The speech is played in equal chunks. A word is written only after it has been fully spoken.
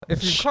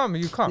If you come,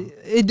 you come.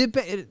 It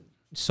depends.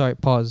 Sorry,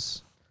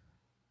 pause.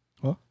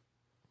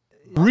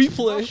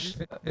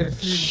 Replay.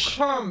 If you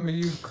come,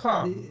 you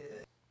come.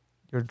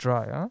 You're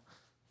dry, huh?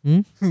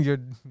 Hmm? You're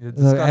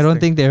disgusting. I don't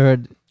think they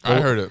heard.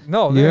 I heard it.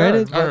 No, You they heard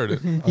it? I heard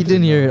it. He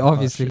didn't hear it,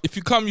 obviously. If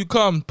you come, you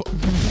come.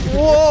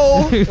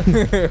 Whoa!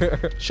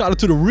 Shout out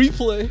to the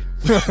replay.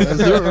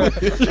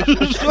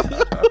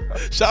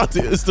 Shout out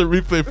to Instant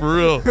Replay for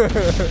real.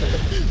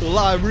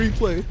 Live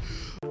replay.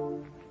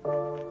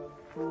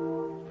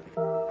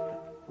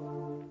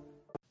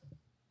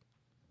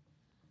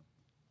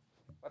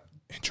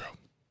 Intro.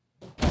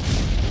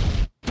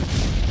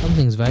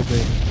 Something's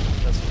vibrating.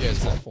 Yeah,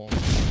 it's my phone.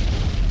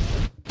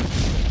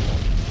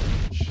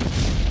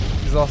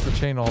 He's off the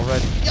chain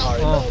already. Y'all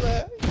already know,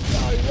 man.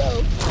 Y'all already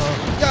know.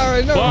 Y'all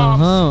already know.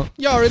 Bombs. Uh-huh.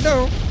 Y'all already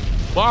know.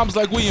 Bombs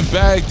like we in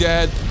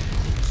Baghdad.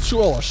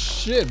 Oh,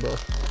 shit, bro.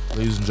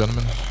 Ladies and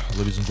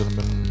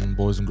gentlemen,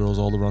 boys and girls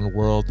all around the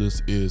world,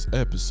 this is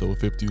episode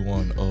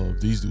 51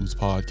 of These Dudes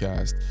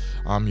Podcast.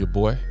 I'm your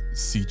boy,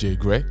 CJ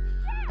Gray.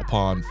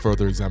 Upon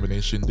further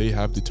examination, they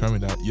have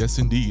determined that, yes,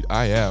 indeed,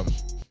 I am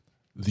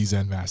the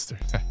Zen Master.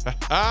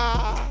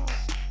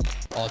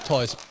 Oh,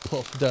 Toys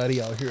Puff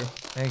Daddy out here.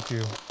 Thank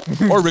you.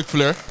 Or Ric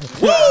Flair.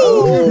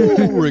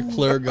 Woo! Ric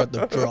Flair got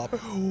the drop.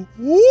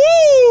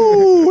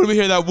 Woo! Let me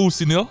hear that woo,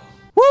 Sunil.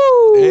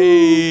 Woo!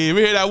 Hey, let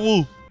me hear that woo.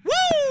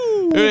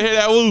 Woo! Let me hear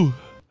that woo.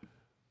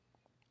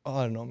 Oh,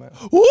 I don't know, man.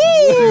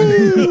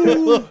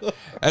 Woo!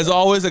 As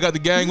always, I got the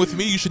gang with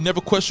me. You should never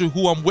question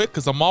who I'm with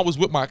because I'm always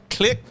with my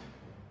clique.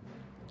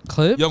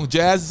 Clip? Young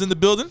Jazz is in the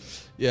building.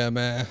 Yeah,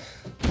 man.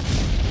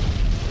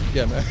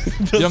 Yeah, man.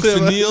 Young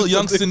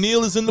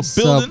Sunil is in the What's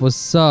building. up?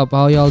 What's up?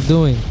 How y'all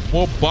doing?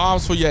 More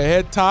bombs for your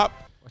head top.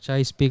 Watch how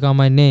you speak on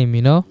my name,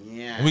 you know?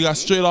 And we got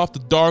straight off the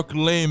Dark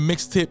Lane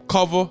mixtape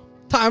cover.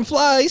 Time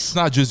flies. It's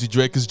not Drizzy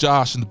Drake, it's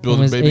Josh in the Name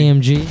building, is baby.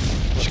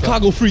 AMG.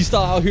 Chicago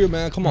freestyle out here,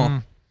 man. Come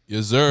on.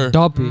 Yes, sir.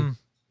 Doppy.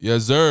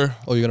 Yes, sir.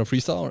 Oh, you're gonna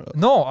freestyle? Or?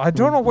 No, I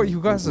don't know what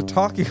you guys are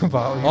talking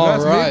about. You All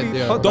guys right, maybe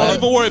yeah. put Don't that-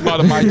 even worry about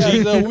it, my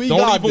G. Yeah, we Don't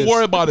got even this.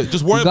 worry about it.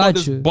 Just worry We got about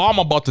this you. bomb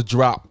I'm about to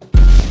drop.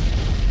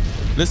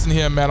 Listen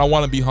here, man. I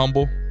want to be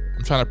humble.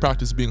 I'm trying to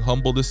practice being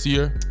humble this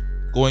year,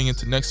 going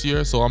into next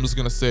year. So I'm just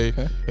going to say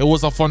it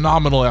was a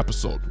phenomenal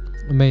episode.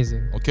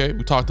 Amazing. Okay?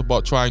 We talked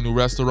about trying new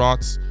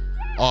restaurants,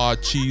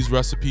 cheese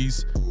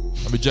recipes,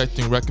 and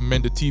rejecting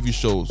recommended TV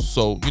shows.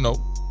 So, you know,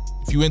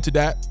 if you into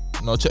that,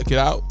 you know, check it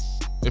out.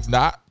 If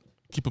not,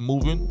 keep it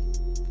moving.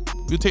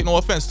 We'll take no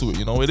offense to it.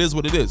 You know, it is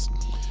what it is.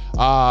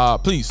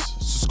 Please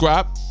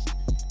subscribe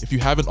if you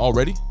haven't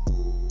already,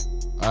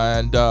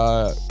 and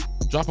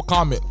drop a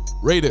comment,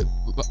 rate it,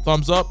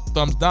 thumbs up,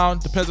 thumbs down,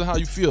 depends on how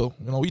you feel.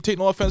 You know, we take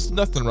no offense to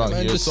nothing around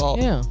Man, here. just- It's all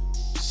Yeah.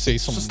 Say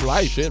some just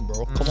life. shit,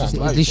 bro. Come on, Just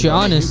bro. life. At least you're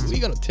honest. We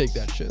gotta take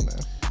that shit, man.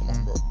 Come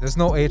on, bro. There's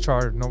no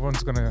HR. No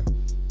one's gonna.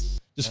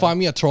 Just find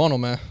me at Toronto,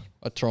 man.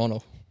 At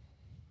Toronto.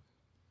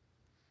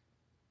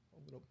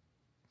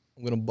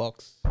 I'm gonna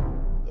box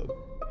the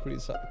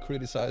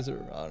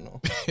criticizer. I don't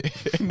know.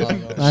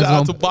 shout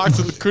out to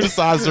Boxer the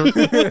Criticizer.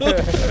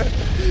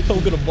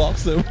 I'm gonna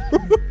box him.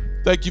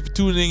 Thank you for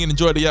tuning in and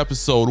enjoy the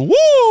episode.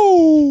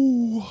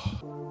 Woo!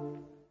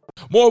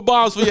 More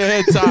bombs for your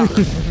head top.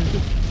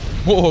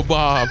 More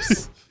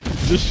bombs.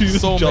 Just shoot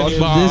So Josh. many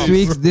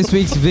bombs. This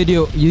week's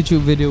YouTube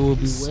video will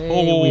be way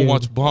So weird.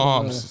 much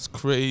bombs. It's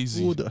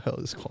crazy. Who the hell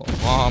is called?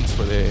 Bombs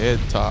for their head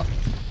top.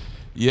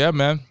 Yeah,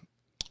 man.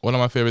 One of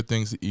my favorite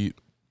things to eat,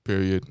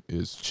 period,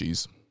 is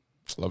cheese.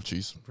 Love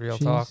cheese. Real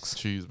Cheese. talks.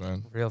 Cheese,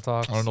 man. Real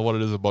talks. I don't know what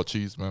it is about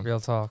cheese, man. Real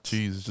talks.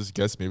 Cheese just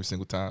gets me every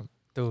single time.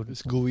 Dude.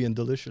 It's gooey and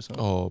delicious. Huh?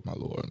 Oh, my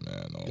Lord,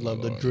 man. Oh, You my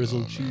love the Lord,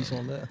 drizzled man. cheese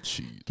on that.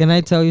 Cheese. Can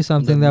I tell you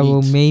something The that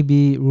will meat.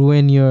 maybe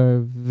ruin your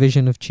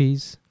vision of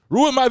cheese?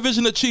 Ruin my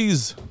vision of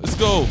cheese. Let's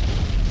go.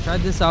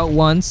 Tried this out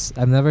once.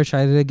 I've never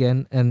tried it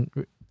again. And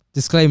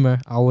disclaimer,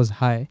 I was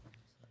high.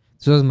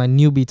 This was my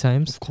newbie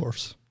times. Of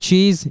course.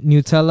 Cheese,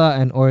 Nutella,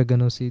 and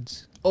oregano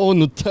seeds. Oh,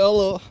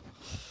 Nutella.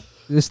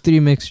 This 3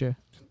 mixture.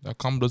 That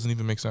combo doesn't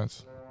even make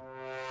sense.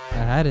 I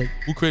had it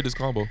Who created this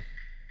combo?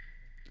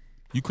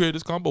 You created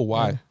this combo?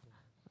 Why?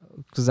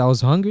 because I was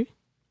hungry.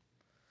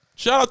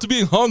 Shout out to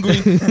being hungry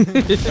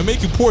and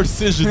making poor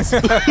decisions.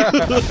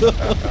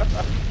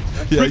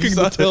 Freaking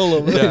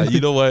Nutella, man. Yeah, you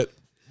know what?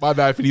 My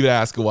bad for even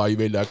asking why you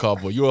made that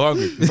combo. You were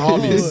hungry. It's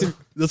obvious. And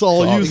That's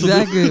all It's you.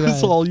 Exactly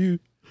That's right. all you.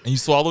 you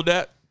swallowed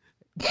that?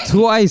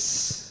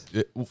 Twice.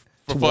 Yeah,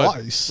 for fun.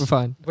 Twice. For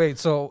fun. Wait.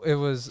 So it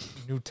was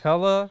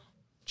Nutella,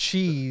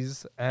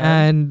 cheese,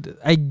 and And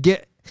I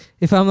get,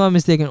 if I'm not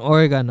mistaken,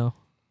 oregano,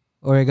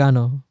 or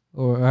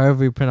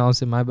however you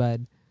pronounce it. My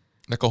bad.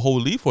 Like a whole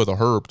leaf or the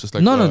herb? Just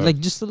like No, like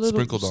just a little,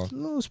 sprinkled just on.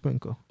 a little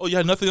sprinkle. Oh, you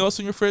had nothing else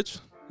in your fridge?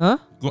 Huh?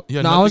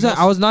 Yeah, No,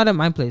 I was not at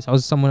my place. I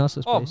was someone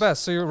else's oh, place.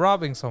 best. So you're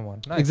robbing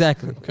someone. Nice.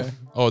 Exactly. Okay.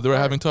 Oh, they were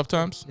having tough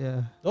times?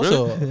 Yeah.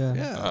 Also, Yeah.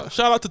 yeah.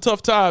 Shout out to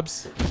Tough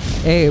Times.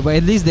 Hey, but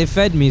at least they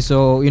fed me,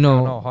 so you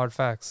know. No, hard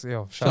facts.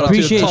 Yo, Shout shout out out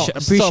to to your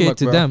Appreciate stomach,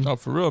 to bro. them. No,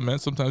 for real, man.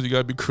 Sometimes you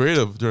gotta be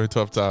creative during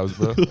tough times,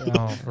 bro.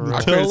 No, for real.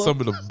 I created some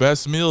of the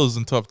best meals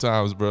in tough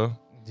times, bro.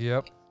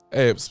 Yep.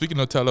 Hey, speaking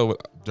of Nutella,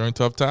 during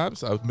tough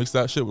times, I mixed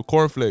that shit with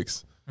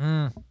cornflakes.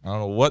 I don't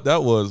know what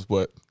that was,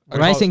 but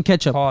Rice and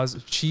ketchup.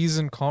 Pause. Cheese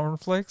and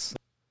cornflakes.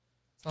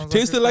 Sounds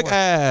tasted your like boy.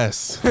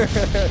 ass.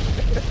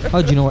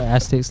 How'd you know what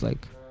ass tastes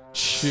like?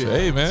 Shit.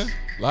 Hey, man,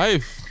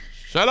 life.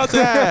 Shout out to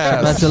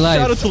ass. That's a Shout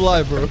out life. to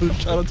life, bro.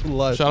 Shout out to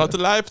life. Shout out to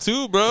life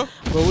too, bro.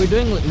 But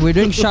we're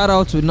doing shout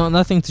outs with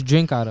nothing to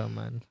drink out of,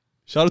 man.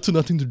 Shout out to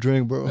nothing to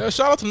drink, bro. Yeah,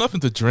 shout out to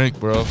nothing to drink,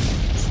 bro.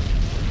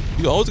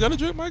 You always got to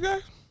drink, my guy.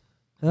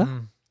 Huh?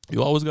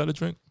 You always got to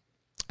drink.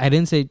 I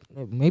didn't say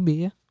maybe,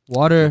 yeah.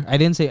 Water. I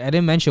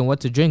didn't mention what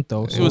to drink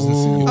though. It was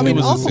Ooh. I mean,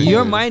 it was alcohol.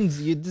 Your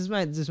insinuated.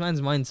 mind, this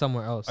man's mind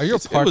somewhere else. Are you a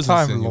It was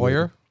part-time insinuated.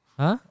 lawyer?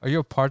 Huh? Are you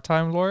a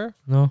part-time lawyer?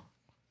 No,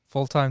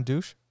 Full-time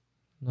douche?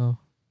 no.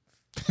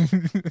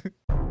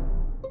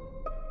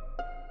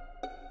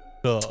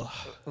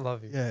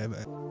 Love you. Yeah,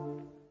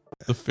 man.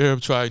 The fear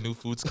of trying new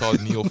foods called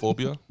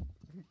neophobia.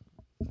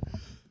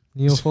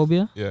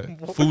 Neophobia? Yeah,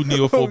 food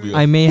neophobia.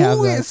 I may have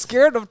Who is that.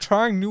 scared of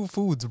trying new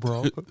foods,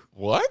 bro?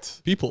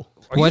 What? People.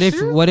 Are What you if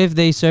serious?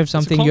 they serve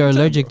something you're common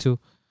term, allergic to?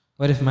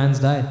 What if man's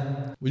died?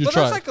 Would you But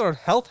try? that's like a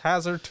health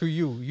hazard to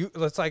you.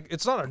 It's like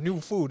it's not a new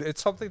food.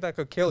 It's something that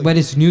could kill you. But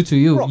it's new to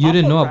you. Bro, You I'll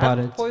didn't put know rat about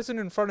it. Poison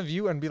in front of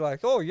you and be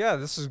like, "Oh yeah,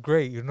 this is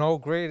great. You know,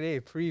 grade A,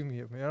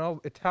 premium. You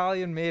know,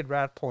 Italian made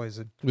rat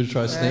poison. Would you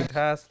try snake?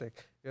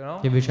 Fantastic. You know,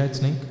 Have you tried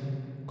snake?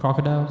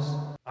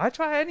 Crocodiles? I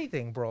try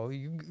anything, bro.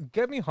 You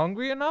get me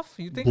hungry enough?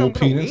 You think Bull I'm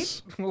gonna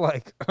penis? wait?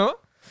 Like, huh?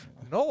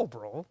 No,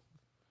 bro.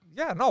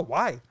 Yeah, no.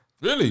 Why?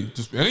 Really?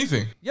 Just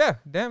anything? Yeah,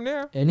 damn near.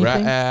 Rat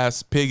Anything?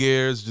 ass, pig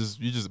ears.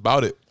 You just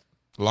about it.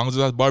 As long as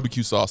it has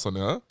barbecue sauce on it,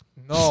 huh?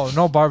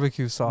 No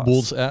barbecue sauce.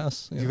 Bull's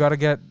ass. You got to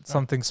get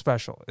something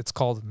special. It's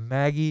called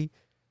Maggie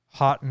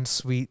hot and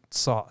sweet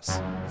sauce.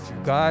 If you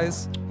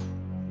guys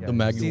The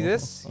Maggie see one.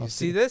 this, I'll you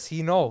see. see this,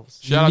 he knows.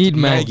 You Shout out need to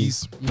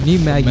Maggie's. Maggie's. You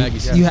need Maggie.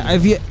 Maggie's.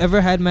 Have you ever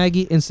had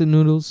Maggie instant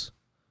noodles?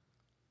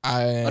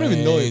 I don't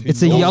even know if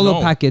It's a don't yellow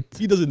know. packet.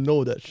 He doesn't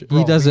know that shit. Bro,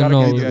 He we doesn't gotta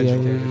know. get you Yeah,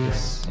 educated. yeah, yeah.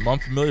 I'm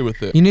unfamiliar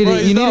with it. You need Bro, to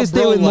he's you need not to stay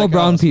brown with more like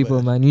brown us, people,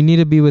 man. man. You need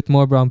to be with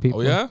more brown people.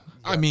 Oh yeah?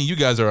 I mean, you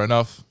guys are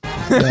enough.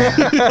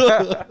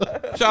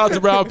 Shout out to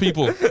brown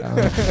people.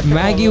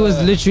 Maggie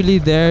was literally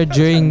there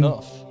during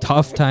Enough.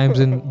 tough times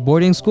in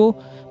boarding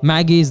school.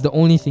 Maggie is the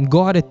only thing.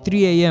 Go out at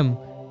 3 a.m.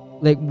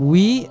 Like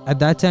we at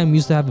that time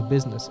used to have a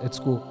business at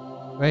school,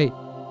 right?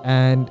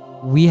 And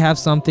we have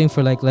something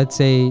for like let's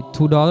say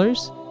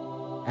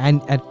 $2,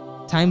 and at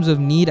times of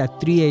need at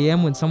 3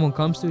 a.m. when someone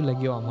comes to you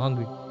like, yo, I'm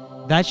hungry.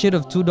 That shit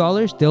of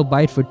 $2, they'll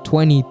buy it for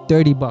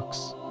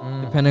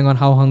 $20-$30, depending on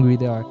how hungry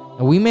they are.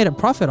 And we made a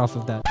profit off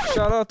of that.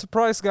 Shout out to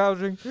price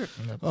gouging.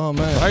 Oh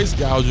man. Price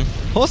gouging.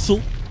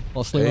 Hustle.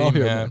 Hustling Hey, out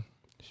here, man. man.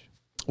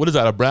 What is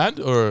that? A brand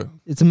or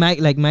It's a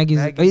like Maggie's.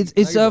 Maggie-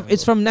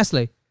 It's from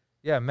Nestle.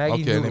 Yeah, Maggie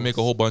okay? noodles. They make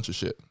a whole bunch of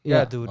shit.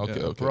 Yeah, dude.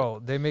 Okay, okay.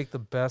 Bro, they make the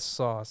best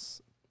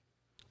sauce.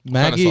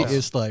 Maggie sauce?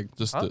 is like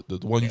Just Huh? the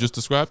one you just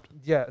described.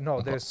 Yeah,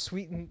 no, there's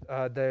sweet and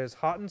there's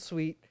hot and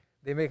sweet.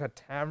 They make a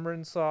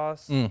tamarind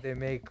sauce. Mm. They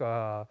make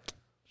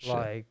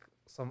like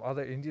some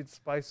other Indian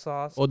spice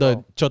sauce. oh the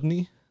Bro,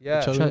 chutney,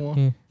 yeah, chutney Chut- one?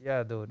 yeah.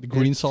 yeah, dude. the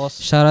green sauce.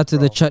 Shout out to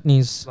the Bro.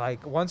 chutneys.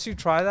 Like once you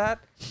try that,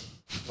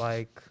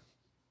 like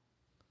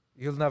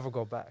you'll never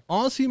go back.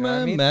 Honestly, You know what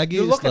man, I mean? Maggie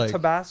You is look like at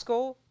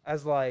Tabasco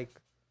as like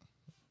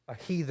a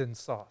heathen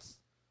sauce.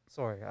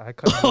 Sorry, I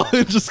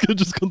couldn't. just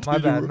continue. My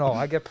bad. bro. No,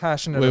 I get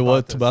passionate. Wait, about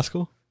what? this.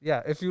 Tabasco?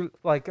 Yeah, if you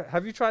like,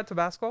 have you tried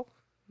Tabasco?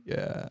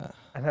 Yeah,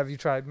 And have you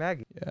tried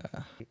Maggie?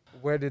 yeah.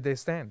 Where did they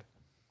stand?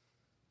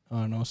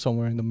 I don't know,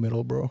 somewhere in the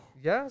middle, bro.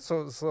 Yeah,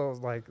 so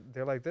like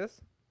they're like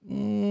this.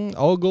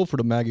 I'll go for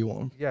the Maggie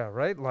one. Yeah,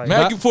 right. Like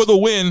Maggie for the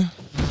win.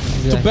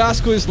 Yeah.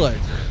 Tabasco is like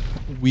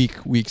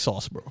weak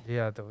sauce, bro.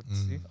 yeah, dude.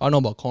 See? I don't know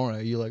about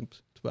corn. You like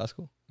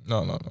Tabasco?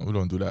 No, we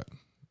don't do that.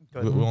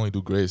 Good. We only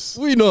do Grace.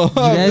 We know. You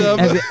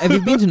guys, have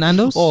you been to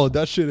Nando's? Oh,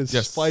 that shit is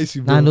Yes. spicy,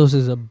 bro. Nando's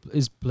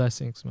is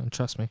blessings, man.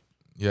 Trust me.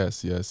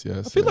 Yes.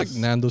 I feel like yes.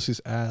 Nando's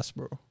is ass,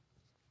 bro.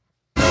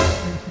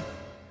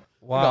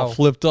 Wow. Got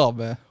flipped up,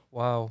 man.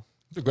 Wow.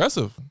 It's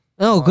aggressive.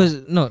 No,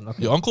 because no.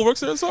 Your uncle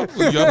works there or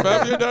something? You got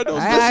family in Nando's?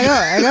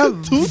 I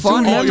got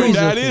fun Oh, your memories.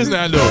 dad with is it.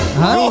 Nando.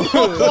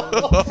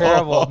 Huh?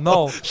 Terrible.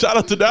 No. Shout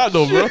out to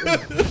Nando, bro.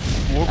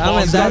 I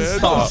mean, that's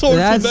Stop. Sorry for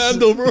That's-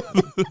 Nando, bro.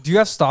 Do you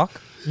have stock?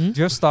 Hmm? Do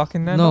you have stock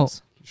in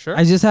Nando's? Sure.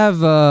 I just have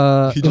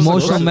He just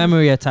emotional loves it.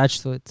 memory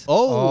attached to it.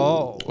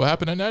 Oh. What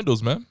happened at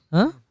Nando's, man?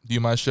 Huh? Do you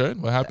mind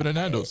sharing? What happened at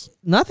Nando's?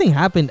 Nothing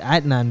happened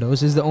at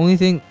Nando's. Is the only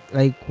thing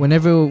like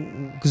whenever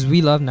because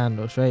we love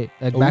Nando's, right?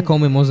 Like back Oh.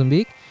 home in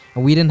Mozambique,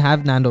 and we didn't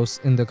have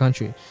Nando's in the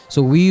country.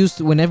 So we used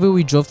to, whenever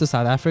we drove to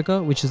South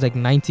Africa, which is like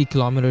 90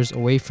 kilometers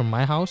away from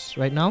my house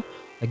right now,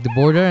 like the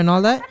border and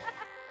all that,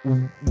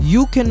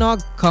 you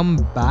cannot come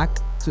back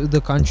to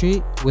the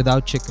country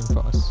without chicken for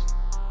us.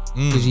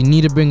 Because you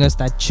need to bring us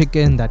that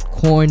chicken, that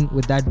corn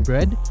with that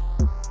bread.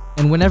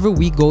 And whenever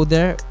we go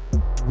there,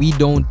 we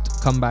don't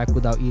come back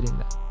without eating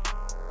that.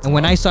 And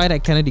when I saw it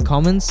at Kennedy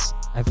Commons,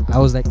 I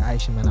was like,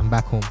 Aisha, man, I'm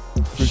back home.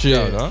 Shit.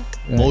 Out, huh?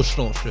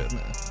 Emotional shit,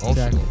 man.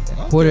 Exactly.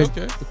 Okay, Quarter-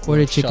 okay. The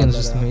quarter chicken is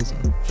that just out.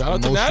 amazing. Shout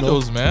out to Emotional.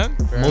 Nando's, man.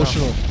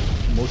 Emotional.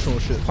 Emotional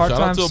shit. Shout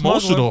out Part-time to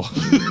smuggler. emotional.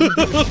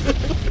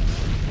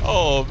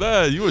 Oh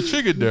man, you were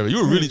triggered there. You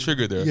were really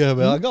triggered there. Yeah,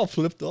 man, I got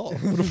flipped off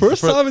for the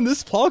first time in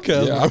this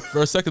podcast. Yeah,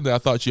 for a second there, I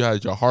thought you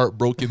had your heart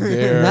broken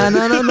there. No,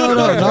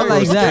 not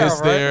like that.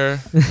 Pissed there.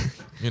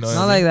 You know, what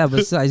Not I like mean? that,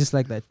 but still, I just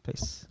like that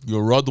place. You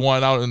rubbed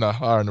one out in the.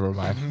 Oh, never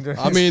mind.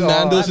 I mean, Oh,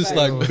 Nando's I is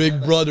know. like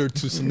big brother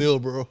to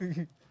Sunil, bro.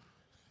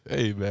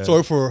 Hey man.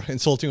 Sorry for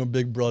insulting a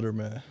big brother,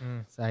 man.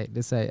 It's alright.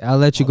 It's alright. I'll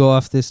let you go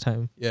off this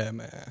time. Yeah,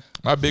 man.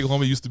 My big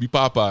homie used to be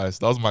Popeyes.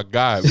 That was my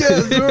guy.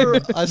 Yes, sir.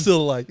 I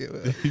still like it,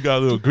 man. He got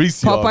a little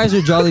greasy. on Popeyes me.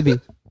 or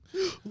Jollibee?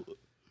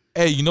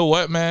 Hey, you know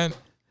what, man?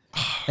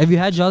 Have you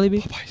had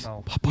Jollibee?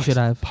 No. You should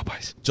have.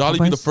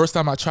 Jollibee, the Popeyes? first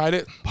time I tried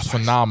it, was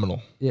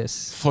phenomenal.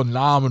 Yes.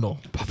 Phenomenal.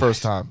 The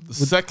first time. The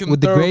second,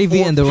 with the third, gravy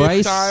fourth, and the fifth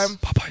rice? time,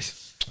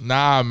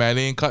 nah, man,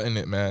 they ain't cutting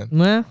it, man.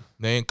 Yeah.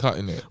 They ain't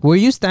cutting it. Were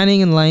you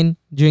standing in line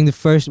during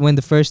when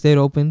the first date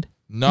opened?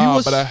 Nah,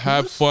 was- but I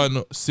have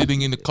fun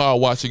sitting in the car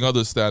watching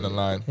others stand in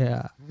line.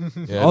 Yeah.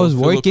 Yeah, I was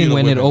those working Filipino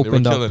when it women, they were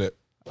opened up. killing it.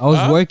 I was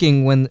Huh?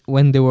 working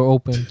when they were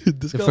open.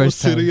 This The guy was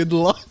first time. sitting in the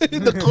line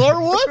in the car.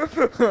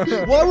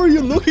 What? Why were you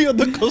looking at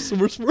the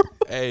customers, bro?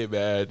 Hey,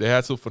 man, they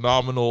had some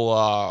phenomenal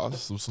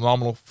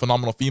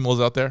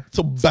females out there.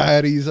 Some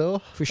baddies, huh?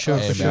 For sure.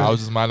 Hey, For man, sure. I was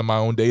just minding my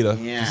own data.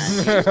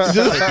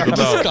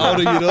 Just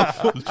counting it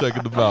up. Just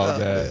checking them out,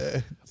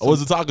 man. I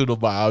wasn't talking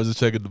about. I was just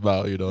checking them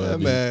out. You know what I Yeah,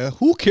 mean? man.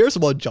 Who cares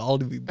about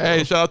Jollibee, bro?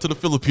 Hey, shout out to the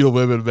Filipino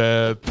women,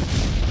 man.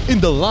 In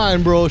the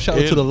line, bro. Shout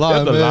out to the line,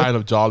 in the man. line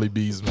of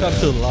Jollibees, man. Shout out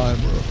to the line,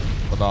 bro.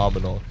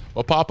 Phenomenal.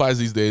 But Popeyes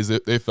these days,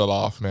 they fell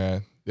off,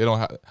 man. They don't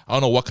have. I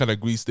don't know what kind of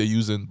grease they're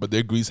using, but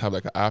their grease have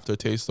like an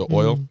aftertaste of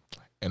oil,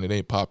 and it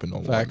ain't popping no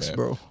more, Facts, man.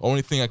 bro.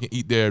 Only thing I can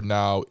eat there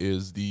now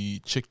is the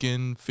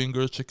chicken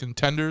fingers, chicken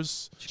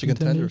tenders. Chicken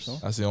tenders, huh?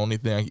 That's the only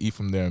thing I can eat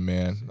from there,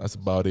 man. That's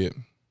about it.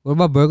 What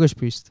about Burgers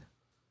Priest?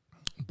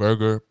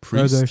 Burger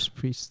Priest. Burgers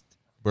Priest.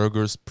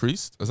 Burgers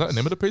Priest. Is that the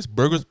name of the place?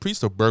 Burgers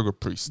Priest or Burger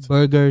Priest?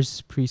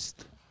 Burgers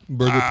Priest.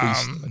 Burger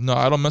Priest. No,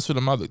 I don't mess with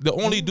them either. They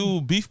only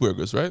do beef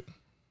burgers, right?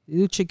 You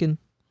do chicken.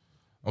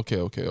 Okay.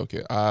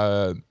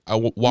 I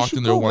walked you in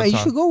should there go, one man. You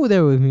time. should go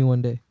there with me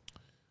one day.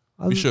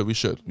 We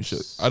should.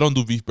 I don't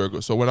do beef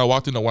burgers. So when I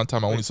walked in there one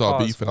time, I only Wait, saw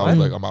pause, beef, and I was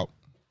what? like, I'm out.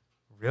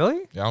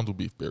 Really? Yeah, I don't do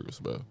beef burgers,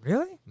 bro.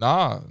 Really?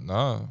 Nah.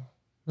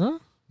 Huh?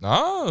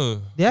 Nah.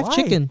 They have Why?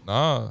 chicken.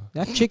 Nah. They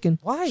have chicken.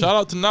 Why? Shout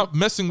out to not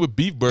messing with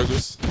beef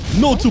burgers.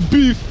 No to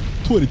beef.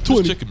 Just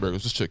 2020. chicken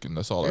burgers. Just chicken.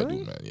 That's all I Really?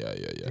 do, man. Yeah.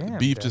 Damn,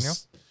 Beef Daniel.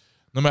 just,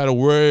 no matter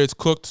where it's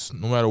cooked,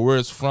 no matter where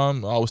it's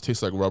from, it always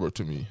tastes like rubber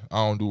to me.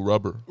 I don't do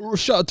rubber.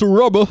 Shout out to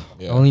Rubber.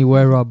 Yeah. Only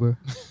wear rubber.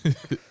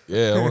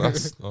 Yeah,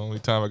 that's the only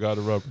time I got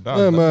a rubber. Nah,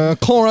 Yeah, nah. man.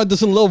 Conrad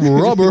doesn't love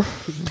rubber.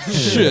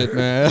 Shit,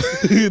 man.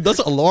 That's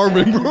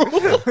alarming, bro.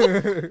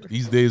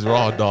 These days,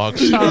 raw dog.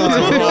 Shout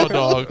out to raw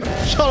dog.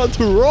 Shout out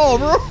to Raw,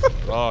 bro.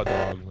 Raw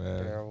dog,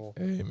 man. Terrible.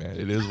 Hey, man,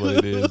 it is what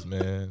it is,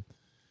 man.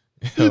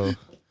 Yo,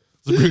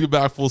 let's bring it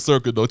back full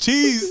circle, though.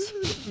 Cheese.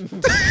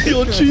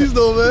 Yo, cheese,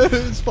 though, man.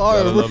 It's fire,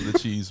 I bro. love the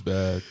cheese,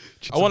 man.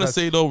 I want to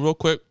say, though, real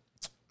quick,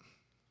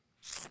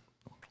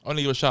 I want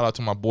to give a shout out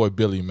to my boy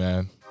Billy,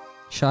 man.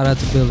 Shout out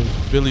to Billy.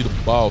 Billy the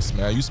boss,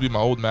 man. I used to be my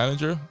old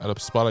manager at a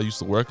spot I used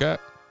to work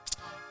at.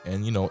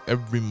 And, you know,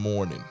 every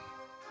morning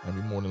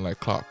like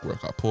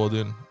clockwork, I pulled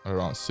in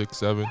around 6,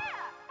 7.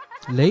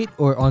 Late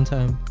or on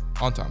time?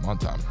 On time.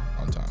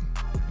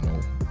 You know,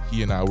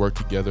 he and I work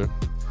together,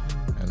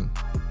 and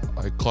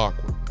like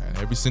clockwork, man.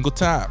 Every single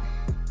time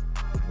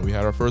when we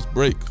had our first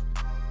break,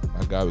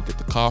 my guy would get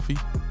the coffee,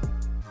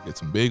 get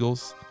some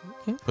bagels,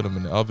 Okay. put them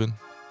in the oven,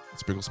 and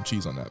sprinkle some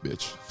cheese on that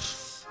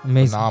bitch.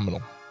 Amazing.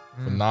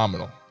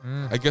 Phenomenal.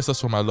 I guess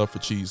that's where my love for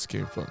cheese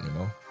came from, you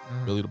know.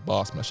 Billy the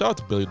boss, man. Shout out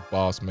to Billy the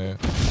boss, man.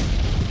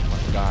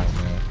 My guy,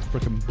 man.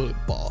 Freaking bullet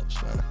balls,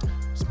 man.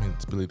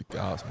 It's Billy the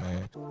boss,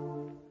 man.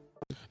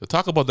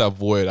 Talk about that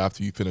void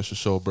after you finish the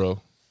show,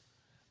 bro.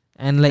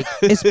 And like,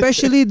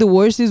 especially the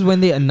worst is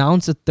when they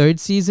announce a third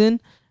season.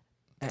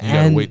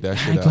 gotta wait that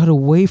shit I out. gotta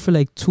wait for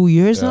like 2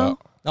 years Yeah. now.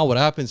 Now, what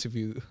happens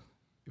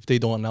if they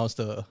don't announce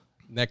the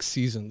next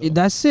season? Though?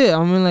 That's it.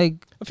 I mean,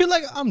 like, I feel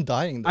like I'm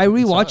dying. Though, I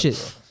rewatch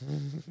inside,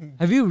 it. bro.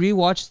 Have you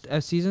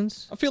rewatched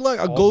seasons? I feel like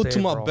I All go day, to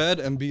my bro. bed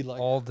and be like,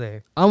 All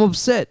day. I'm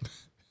upset.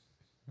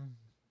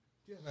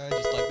 yeah, man,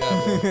 just like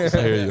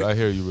that. Bro. I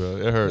hear you, bro.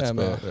 It hurts, Yeah,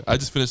 bro. man. I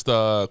just finished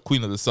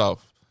Queen of the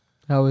South.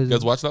 How is You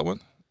guys it? watch that one?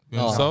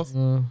 Queen of the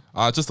No.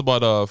 South? Just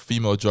about a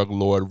female drug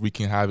lord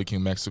wreaking havoc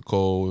in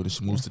Mexico. And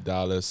she moves to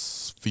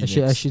Dallas, Phoenix,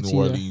 I should see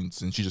New that.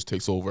 Orleans, and she just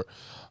takes over.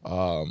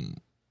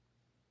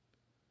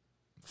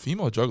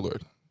 Female drug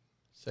lord.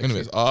 Sexy,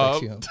 Anyways,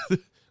 sexy,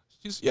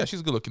 huh?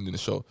 She's good looking in the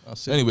show. I'll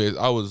see. Anyways,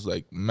 I was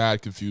like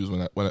mad confused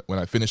when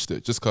I finished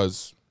it, just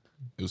because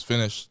it was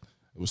finished.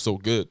 It was so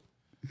good.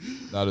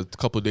 Now a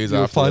couple of days You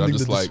were after, I'm finding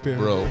just the like, despair.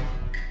 bro,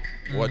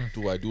 what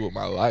do I do with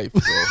my life,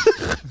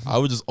 bro? I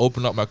would just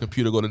open up my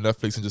computer, go to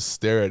Netflix, and just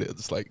stare at it.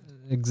 It's like,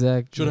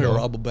 Exactly. Should I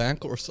rob a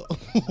bank or something?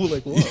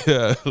 Like what?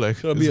 yeah, like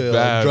Should I it's be a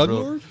bad, drug bro.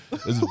 lord?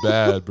 It's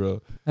bad,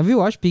 bro. Have you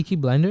watched Peaky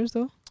Blinders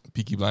though?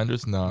 Peaky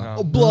Blinders? Nah. No.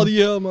 Oh, bloody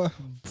hell, man.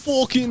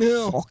 Fucking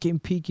hell. Fucking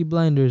Peaky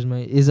Blinders,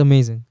 man, is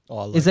amazing. Oh,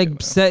 I It's it, like man.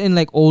 set in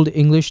like old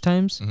English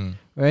times, Mhm.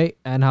 right?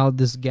 And how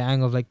this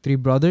gang of like 3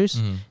 brothers,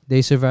 Mhm.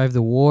 they survived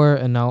the war,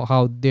 and now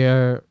how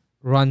their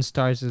run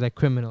starts as like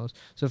criminals.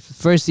 So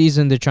first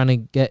season they're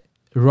trying to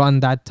run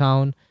that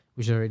town,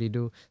 which they already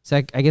do. It's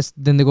like, I guess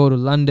then they go to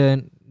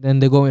London, then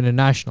they go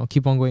international,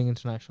 keep on going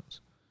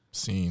internationals.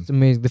 Scene. It's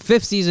amazing. The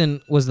 5th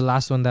season was the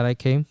last one that it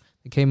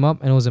came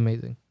up, and it was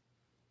amazing.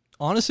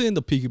 Honestly, in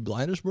the Peaky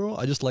Blinders, bro,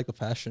 I just like the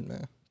fashion,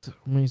 man.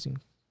 Amazing.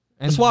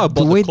 And That's why I the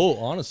bought way- the coat,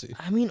 honestly.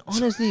 I mean,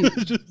 honestly,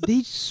 they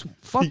just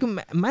fucking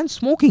man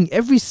smoking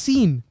every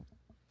scene.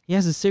 He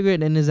has a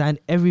cigarette in his hand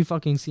every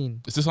fucking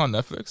scene. Is this on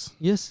Netflix?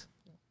 Yes.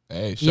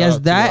 Hey, He has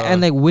that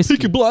and like whiskey.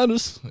 Peaky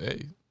Blinders.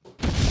 Hey,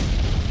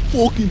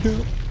 Fucking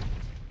hell.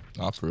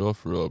 nah, for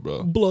real,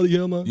 bro. Bloody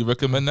hell, man. You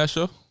recommend that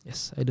show?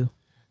 Yes, I do.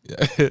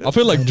 Yeah. I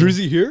feel like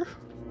Drizzy here.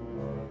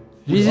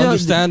 He's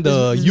understand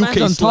the this man's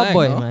UK on slang, Top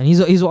Boy, huh? man.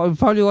 He's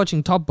probably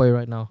watching Top Boy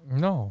right now.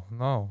 No.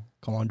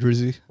 Come on,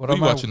 Drizzy. What What are am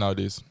you I watching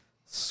nowadays?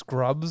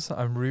 Scrubs.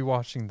 I'm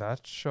rewatching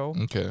that show.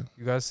 Okay.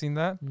 You guys seen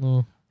that?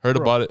 No. Heard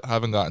Bro. about it.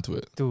 Haven't gotten to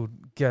it. Dude,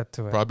 get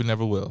to it. Probably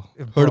never will.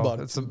 Bro, about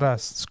it. It's the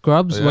best.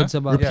 Scrubs. Yeah? What's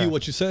about? Repeat Yeah.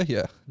 what you said.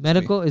 Yeah.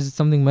 Medical? Is it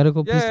something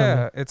medical? Please tell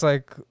Yeah, me. it's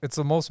like it's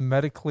the most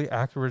medically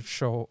accurate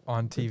show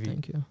on TV.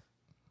 Thank you.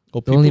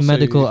 Oh, The only people say-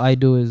 medical I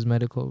do is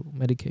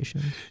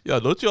medication. Yeah,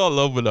 don't y'all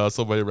love when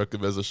somebody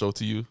recommends a show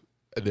to you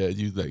and then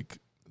you like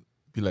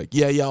be like,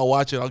 yeah, I'll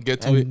watch it. I'll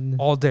get to it, And,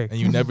 All day. and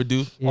you never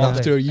do. yeah.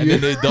 After a And year.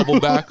 then they double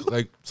back.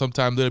 Like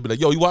sometime they'll be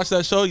like, yo, you watch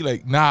that show? You're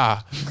like,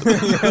 nah.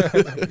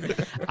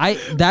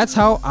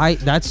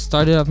 That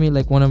started off me.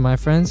 Like one of my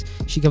friends,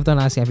 she kept on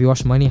asking, have you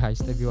watched Money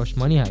Heist? Have you watched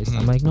Money Heist?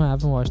 I'm Mhm. like, no, I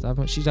haven't watched.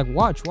 She's like,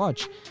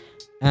 watch.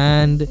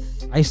 And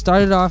I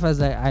started off as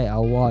like,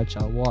 I'll watch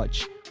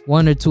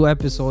 1 or 2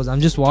 episodes.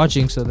 I'm just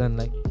watching, so then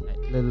like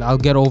I'll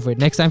get over it.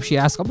 Next time she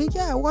asks, I'll be like,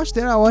 yeah, I watched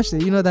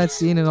it. You know that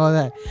scene and all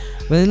that.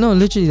 But no,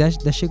 literally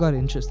that shit got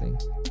interesting.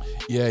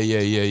 Yeah.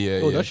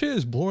 Oh, that shit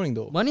is boring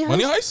though. Money Heist?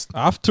 Money Heist?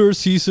 After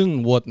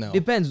season what now?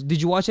 Depends.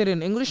 Did you watch it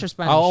in English or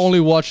Spanish? I only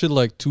watched it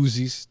like two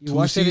You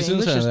watched it in seasons,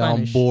 English or and I'm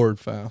Spanish? bored,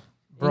 fam.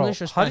 Bro,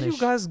 English or how do you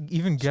Spanish? guys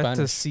even get to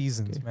Spanish.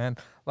 seasons, Okay. man?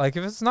 Like,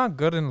 if it's not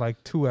good in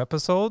like 2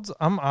 episodes,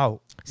 I'm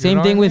out. You Same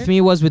know thing what I with mean?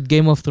 me was with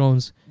Game of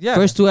Thrones. Yeah.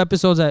 First 2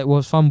 episodes I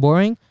was fun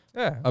boring.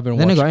 Yeah. I've been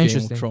Then it watching got Game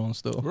interesting. of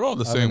Thrones though. We're all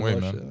the I same haven't way,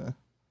 watched man. it, What do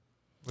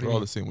We're you all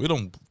mean? the same. We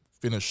don't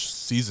finish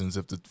seasons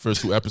if the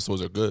first 2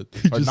 episodes are good.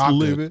 Or Just not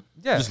leave good. it.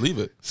 Yeah. Just leave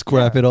it.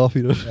 Scrap it off,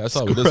 you know. Yeah, that's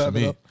all it is for Scrap it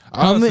me. up.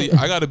 Honestly,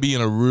 I gotta be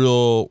in a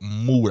real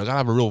mood. I gotta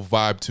have a real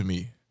vibe to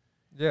me.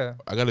 Yeah.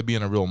 I gotta be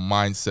in a real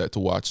mindset to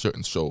watch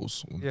certain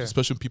shows, Yeah.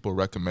 especially when people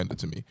recommend it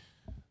to me.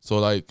 So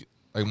like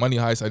Money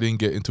Heist, I didn't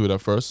get into it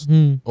at first.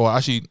 Hmm. Or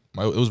actually,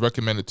 it was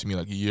recommended to me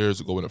like years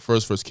ago when it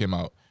first came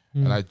out,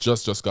 Hmm. and I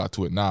just got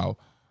to it now,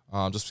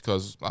 just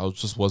because I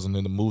just wasn't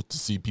in the mood to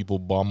see people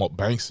bomb up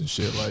banks and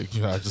shit. Like,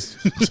 you know, I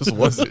just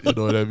wasn't. You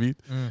know what I mean?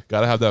 Mm.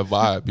 Gotta have that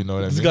vibe. You know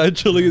what I This mean? guy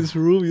chilling in his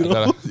room, you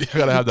I know.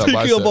 gotta have that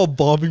Thinking mindset. about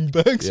bombing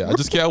banks. Yeah, I bro.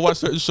 just can't watch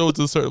certain shows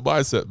to a certain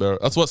mindset, bro.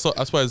 That's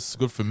why it's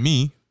good for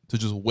me to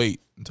just wait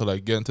until I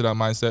get into that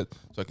mindset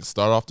so I can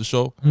start off the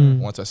show. Hmm.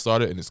 Once I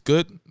start it and it's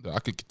good, then I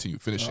can continue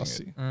finishing I it.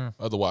 see. Mm.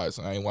 Otherwise,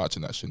 I ain't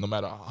watching that shit. No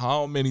matter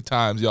how many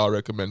times y'all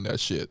recommend that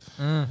shit,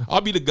 Mm.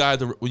 I'll be the guy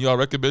that when y'all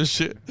recommend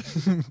shit,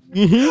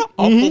 Mm-hmm.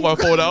 I'll pull my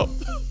phone out,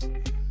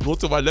 go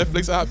to my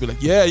Netflix app, be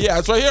like, yeah,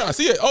 it's right here. I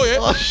see it. Oh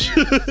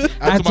yeah.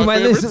 Add to my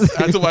favorites, list.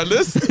 Add to my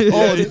list.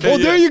 Oh,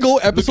 there you go.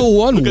 Episode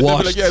 1 Look at them, be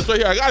watched. like, yeah, it's right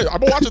here. I got it. I'm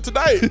gonna watch it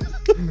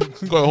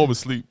tonight. Going home and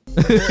sleep.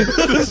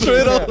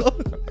 Straight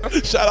up.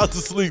 Shout out to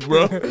sleep,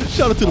 bro.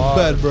 Shout out to the Oh,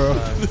 bed, bro.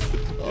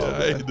 Yeah,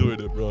 I ain't doing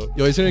it, bro.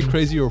 Yo, isn't it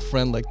crazy your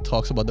friend like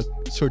talks about the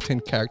certain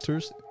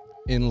characters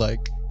in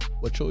like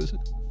what show is it?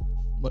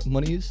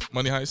 Money is?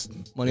 Money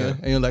Heist. Money, Yeah.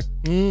 and you're like,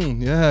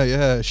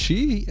 yeah,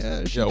 she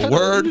Yeah, kinda,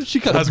 word. She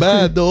kind That's of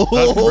bad though.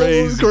 That's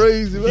crazy.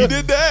 Crazy, man. He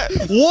did that.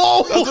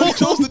 Whoa, That's what he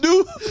chose to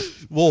do.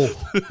 whoa.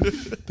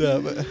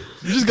 Damn, man.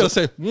 You just gotta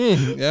say, yeah.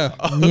 Yeah.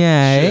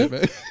 eh? Shit,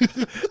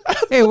 man.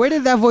 Hey, where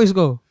did that voice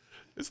go?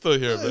 It's still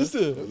here,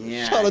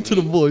 man. Shout out to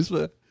the voice,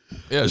 man.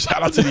 Yeah,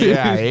 shout out to the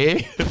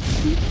eh?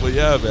 But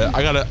yeah, man,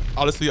 I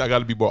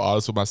gotta be more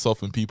honest with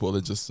myself and people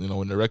and just, you know,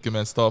 when they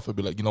recommend stuff, I'd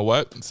be like, you know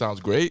what, it sounds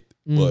great,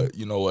 but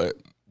you know what,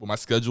 when my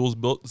schedule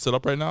is set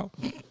up right now,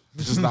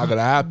 it's just not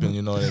gonna happen.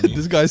 You know what I mean?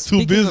 This guy's too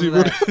Speaking busy, of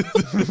bro.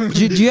 that,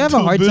 do you have a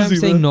Too hard time busy,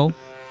 saying bro. no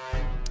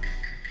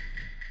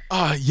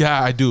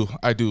Yeah, I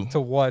do. To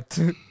what?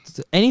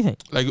 to anything?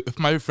 Like if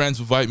my friends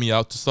invite me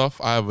out to stuff,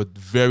 I have a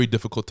very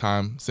difficult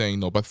time saying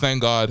no. But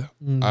thank God,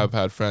 I've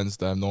had friends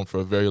that I've known for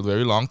a very,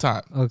 very long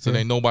time, so Okay.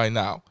 they know by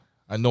now.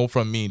 I know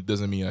from me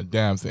doesn't mean a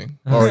damn thing,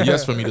 or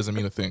yes from me doesn't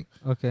mean a thing.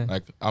 Okay.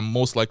 Like I'm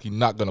most likely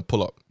not gonna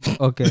pull up,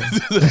 Okay.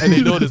 and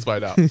they know this by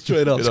now.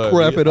 Straight up, You know what I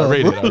scrap mean? it up. I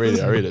rate bro. it.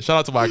 I rate it. Shout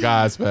out to my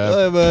guys, man.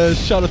 Hey, man,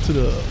 shout out to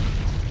the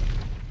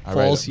I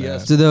rate false it, man.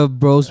 yes. To the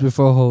bros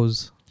before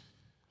hoes.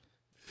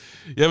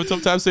 You have a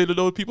tough time saying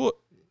no to people?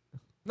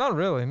 Not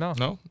really, no.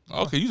 No.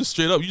 Okay, you just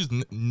straight up. You just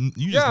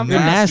Yeah, I'm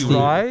nasty.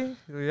 dry.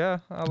 Yeah,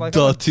 I'm a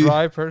Dirty.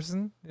 dry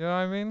person. You know what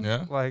I mean?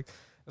 Yeah. Like,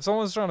 if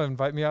someone's trying to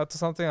invite me out to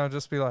something, I'll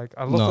just be like,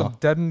 I look them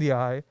dead in the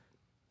eye.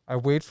 I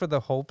wait for the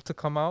hope to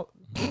come out.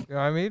 You know what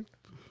I mean?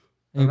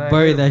 And And I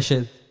bury hit 'em that with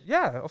shit.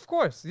 Yeah, of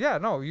course. Yeah,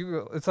 no,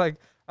 it's like,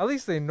 at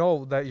least they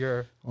know that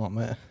you're, Oh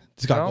man,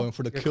 this you guy know, going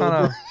for the you're kill,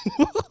 bro.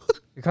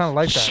 you're kind of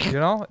like that, you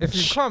know? If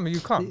you come, you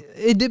come.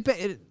 It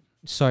depends.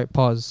 Sorry,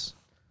 pause.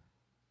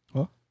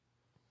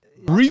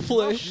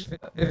 Replay.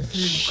 If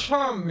you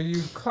come,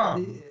 you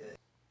come.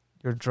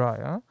 You're dry,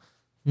 huh?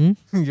 Hmm?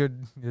 you're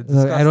Look,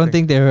 disgusting. I don't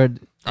think they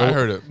heard. I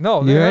heard it. No,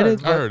 You they heard are,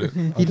 it? I heard it.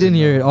 He didn't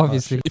hear it,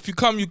 obviously. If you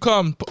come, you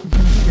come.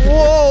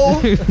 Whoa!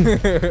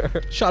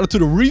 Shout out to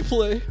the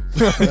replay.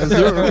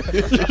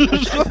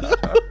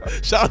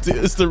 Shout out to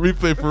Instant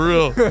Replay for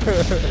real.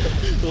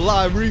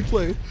 Live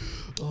replay.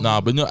 Nah,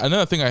 but no,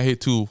 another thing I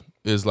hate too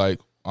is like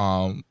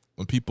when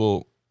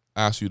people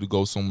ask you to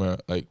go somewhere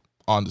like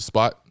on the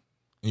spot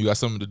and you got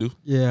something to do.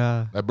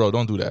 Yeah. Like, bro,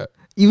 don't do that.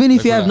 Even if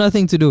Like, you have relax.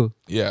 nothing to do.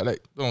 Yeah,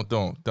 like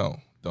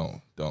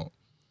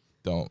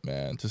don't,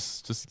 man.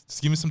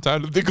 Just give me some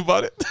time to think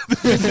about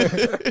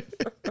it.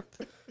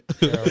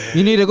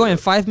 You need to go in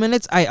 5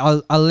 minutes.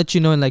 I'll let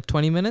you know in like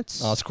 20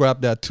 minutes. I'll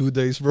scrap that 2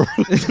 days, bro.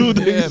 2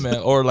 days. Yeah, man.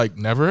 Or like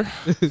never.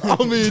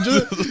 I mean,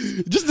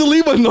 just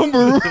delete my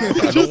number, bro.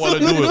 I don't want to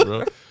do it,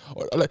 bro.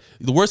 Or, like,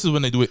 the worst is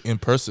when they do it in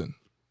person.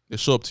 They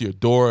show up to your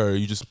door, or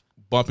you just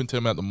bump into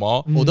them at the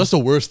mall. Oh, that's the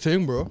worst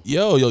thing, bro.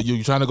 Yo,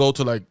 you trying to go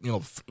to like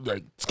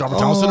like Scarborough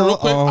Town Center real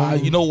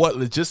quick? You know what?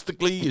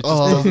 Logistically, it just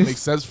doesn't make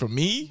sense for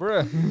me.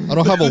 Bruh. I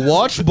don't have a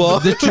watch, but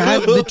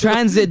The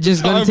transit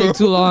just gonna take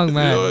too long, You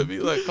know what I man.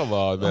 mean? Like, come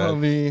on, I man.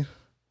 mean,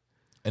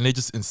 And they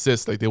just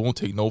insist, like they won't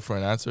take no for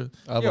an answer.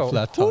 I have Yo, a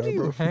flat who tire, do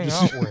you bro. hang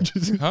out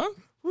with? Huh?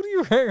 Who do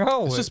you hang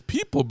out It's with? just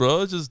people,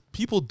 bro. It's just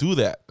people do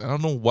that. I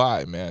don't know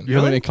why, man. You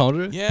haven't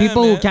encountered it? Yeah,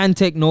 People man. who can't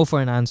take no for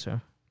an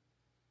answer.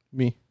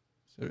 Me.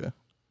 So, yeah.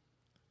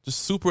 Just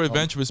super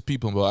adventurous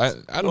people, bro.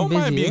 I don't busy,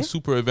 mind being eh?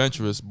 super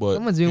adventurous, but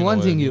Someone's been you know what I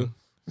wanting mean?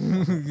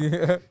 you.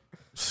 Yeah.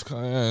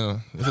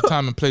 There's a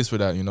time and place for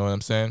that. You know what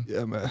I'm saying?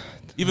 Yeah, man.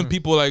 Even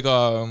people like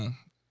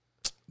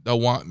that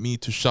want me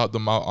to shout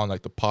them out on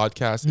like the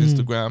podcast,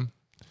 Instagram.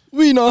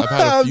 We don't I've had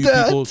a have few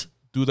that. people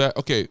do that.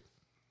 Okay,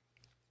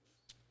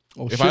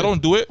 Oh, if shit. I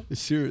don't do it,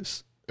 It's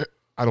serious.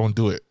 I don't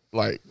do it.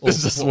 Like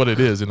it's just what it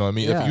is. You know what I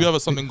mean? Yeah. If you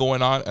have something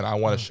going on and I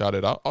want to shout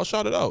it out, I'll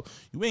shout it out.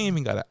 You ain't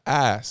even gotta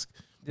ask.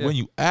 Yeah. When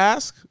you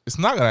ask, it's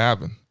not gonna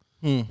happen.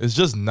 It's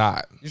just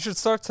not. You should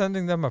start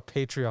sending them a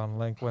Patreon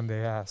link when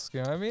they ask.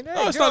 You know what I mean? Hey,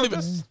 No, it's yo, not even.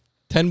 this-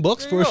 $10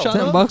 There for you a go. shout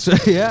 10 out? bucks,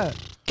 yeah.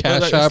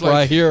 Cash It's app like-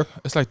 right here.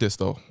 It's like this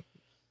though.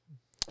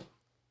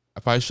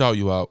 If I shout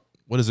you out,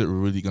 what is it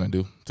really gonna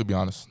do? To be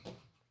honest,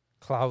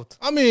 Clout.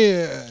 I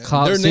mean,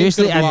 Clout, their name's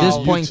seriously, gonna be at this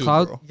on point, YouTube,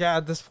 Clout? bro. Yeah,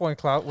 at this point,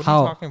 Clout. What are you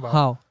How? talking about?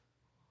 How?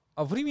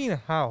 What do you mean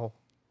how?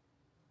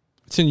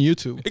 It's in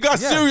YouTube. it got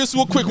Yeah. serious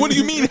real quick. What do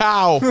you mean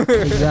how?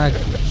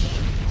 Exactly.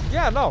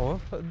 Yeah, no.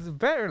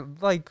 Better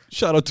like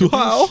Shout out to if you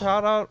How.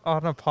 shout out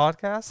on a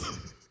podcast. On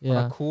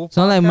Yeah. a cool. It's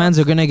not like podcast. mans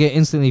are gonna get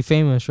instantly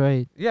famous,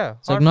 right? Yeah.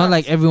 It's like hard not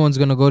like facts. everyone's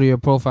gonna go to your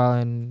profile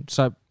and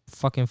start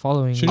fucking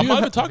following Should you. I'm not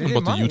even talking They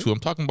about the might. YouTube. I'm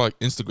talking about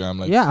Instagram.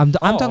 Like, Yeah, I'm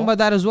Oh. talking about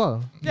that as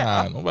well.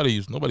 Yeah. nah,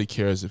 nobody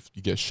cares if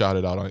you get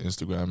shouted out on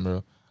Instagram,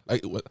 bro.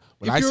 Like when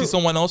If I see you're-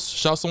 someone else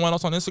shout someone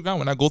else on Instagram,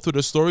 when I go through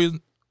their stories,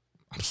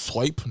 I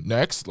swipe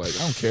next. Like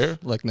I don't care.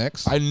 Like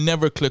next. I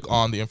never click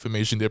on the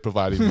information they're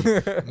providing me. You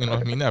know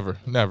what I mean? Never.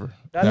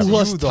 That's Who you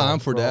has though, time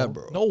for bro. that,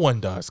 bro? No one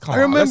does. Come I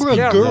on. remember let's a be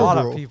There are girl, a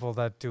lot bro. of people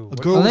that do.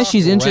 What- girl Unless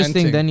she's interesting,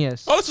 ranting. then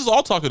yes. Oh, let's just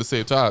all talk at the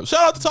same time.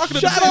 Shout out to talking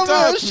at the Shout same out,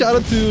 time. man. Shout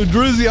out to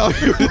Drizzy out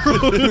here,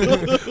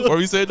 bro. What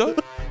were you saying, though?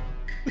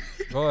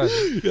 Go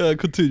ahead. Yeah,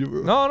 continue,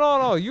 bro.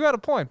 No. You had a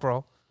point,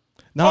 bro.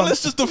 Oh,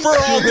 let's just defer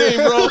all day,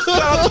 bro.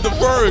 Shout out to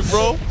deferring,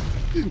 bro.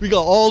 we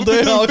got all We've day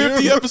been doing out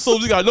 50 here.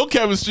 episodes. We got no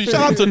chemistry.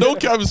 Shout out to no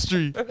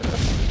chemistry.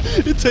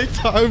 It takes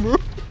time, bro.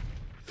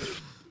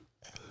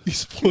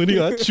 He's pointing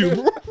at you,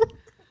 bro.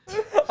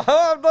 I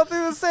have nothing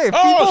to say.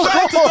 Oh, shout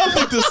out People to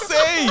nothing to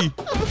say.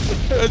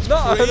 That's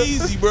No.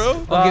 crazy,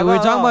 bro. Okay, we're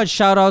talking about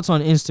shout outs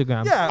on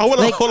Instagram. Yeah. Hold on,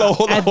 Like, hold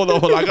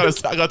on. I gotta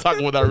talk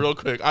about that real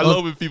quick. I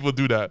love when people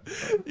do that.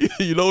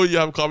 You know when you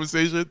have a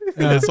conversation and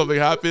then something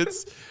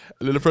happens,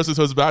 and then the person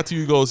turns back to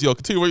you and goes, "Yo,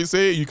 continue what you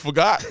say." You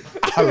forgot.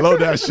 I love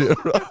that shit,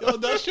 bro. Yo,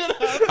 that shit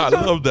happened. I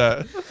love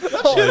that.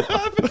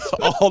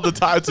 All the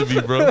time to me,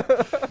 bro.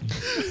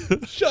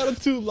 Shout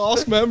out to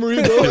Lost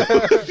Memory, bro.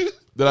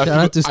 Then I, Shout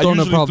out to I stoner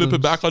usually flip problems.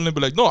 it back on them and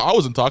be like, "No, I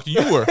wasn't talking.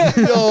 You were."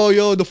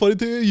 yo, the funny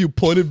thing is you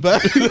pointed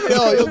back.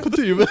 yo,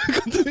 continue, man.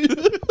 Continue.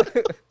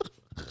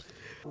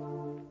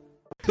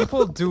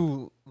 People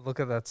do look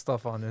at that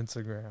stuff on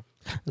Instagram.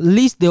 At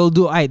least they'll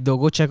do. They'll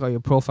go check out your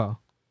profile.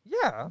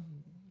 Yeah.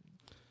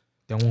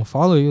 They won't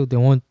follow you. They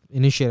won't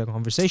initiate a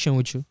conversation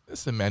with you.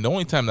 Listen, man. The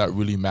only time that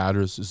really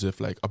matters is if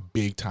like a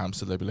big time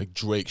celebrity like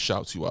Drake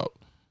shouts you out.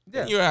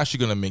 Yeah. You're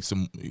actually gonna make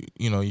some.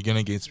 You're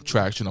gonna gain some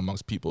traction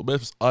amongst people. But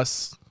if it's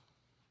us,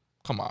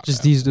 Come on, Just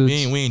man. these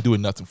dudes. We ain't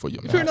doing nothing for you,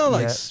 If you're man. not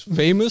like Yeah.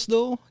 famous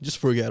though, just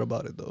forget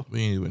about it though. We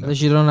ain't doing nothing.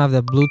 Unless you don't have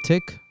that blue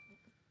tick.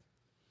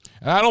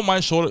 And I don't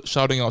mind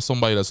shouting out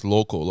somebody that's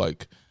local.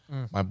 Like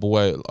my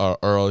boy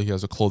Earl, he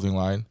has a clothing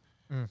line.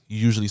 He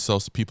usually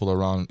sells to people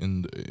around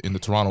in the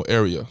Toronto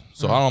area.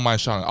 So I don't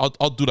mind shouting.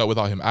 I'll do that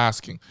without him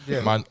asking.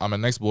 Yeah. My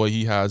next boy,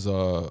 he has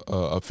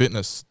a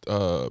fitness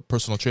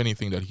personal training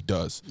thing that he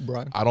does.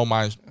 Brian. I don't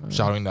mind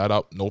shouting that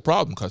out, no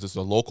problem, because it's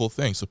a local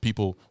thing. So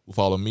people who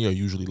follow me are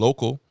usually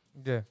local.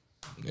 Yeah.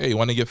 Hey, you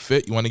want to get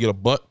fit? You want to get a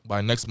butt by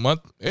next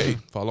month? Hey,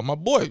 follow my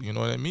boy. You know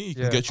what I mean? He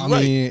Yeah. can get you I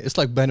right. mean, it's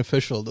like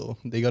beneficial though.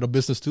 They got a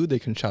business too. They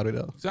can shout it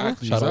out.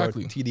 Exactly, Shout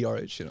exactly. out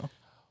TDRH. You know.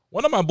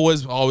 One of my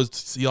boys always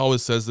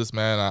says this,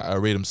 man. I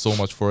rate him so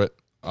much for it.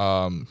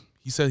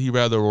 He said he'd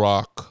rather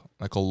rock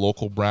like a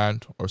local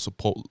brand or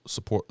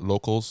support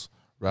locals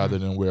rather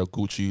than wear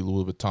Gucci,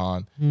 Louis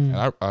Vuitton. And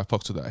I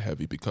fucks with that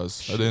heavy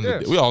because at the end of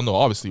the day, we all know,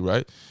 obviously,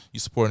 right? You're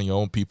supporting your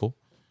own people.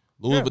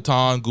 Louis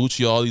Vuitton,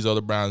 Gucci, all these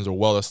other brands are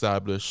well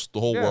established. The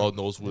whole world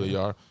knows who they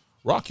are.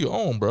 Rock your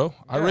own, bro.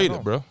 I rate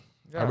it, bro.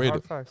 Yeah, I rate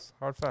hard it. facts.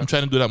 Hard I'm facts.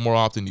 trying to do that more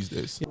often these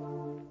days.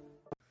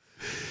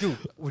 Dude,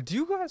 do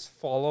you guys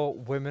follow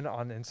women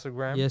on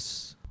Instagram?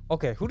 Yes.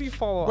 Okay, who do you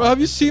follow? Bro, on have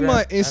you seen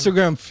my and-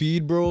 Instagram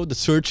feed, bro? The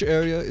search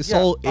area, it's Yeah,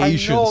 all I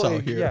Asians know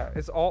out here. Yeah,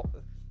 it's all.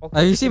 Okay,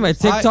 Have you seen my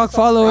it's- TikTok I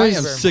followers?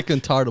 am sick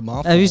and tired of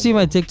my Have you phone, seen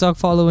my TikTok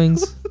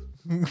followings?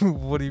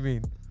 What do you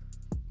mean?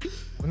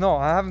 No,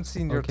 I haven't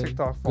seen your Okay,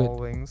 TikTok good.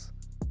 followings,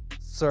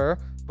 sir.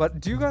 But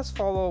do you guys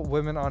follow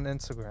women on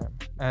Instagram?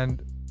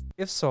 And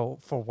if so,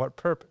 for what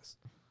purpose?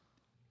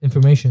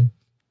 Information.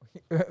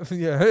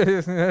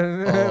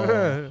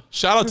 Yeah.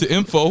 Shout out to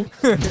Info.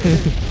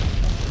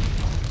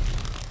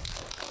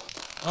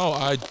 Oh,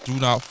 I do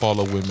not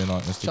follow women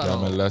on Shout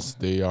Instagram out. unless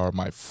they are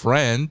my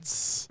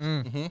friends.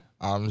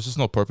 There's just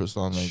no purpose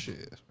on like.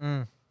 Shit.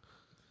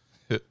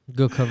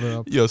 Good cover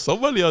up. Yo,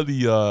 somebody on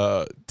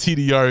the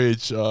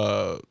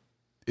TDRH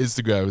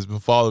Instagram has been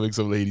following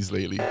some ladies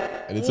lately,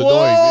 and it's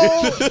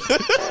annoying me.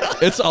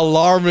 It's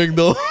alarming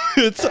though.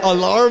 It's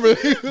alarming.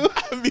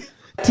 I mean,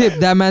 Tip,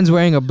 that man's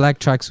wearing a black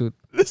tracksuit.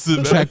 listen,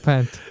 man. Track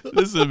pant.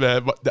 Listen,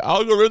 man. But the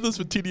algorithms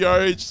for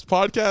TDRH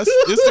podcast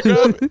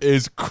Instagram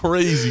is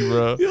crazy,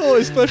 bro. Yo,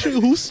 especially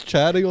who's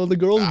chatting on the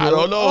girls. I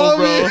bro. don't know,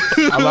 mean,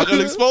 bro. I'm not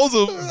gonna expose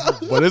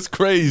them, but it's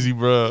crazy,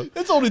 bro.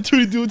 It's only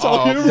 3 dudes Oh,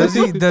 out here.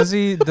 Bro.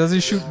 Does he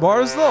shoot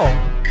bars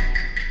though?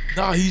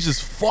 Nah, he's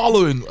just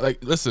following.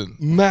 Like, listen,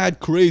 Mad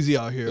crazy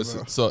out here, listen.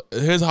 bro. So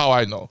here's how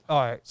I know.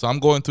 All right. So I'm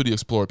going through the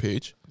Explore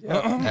page, Yeah.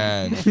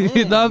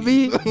 and Not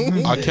me.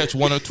 I catch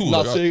one or two.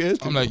 Not Like, saying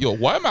it. I'm like, yo,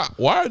 why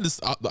are the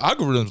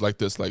algorithms like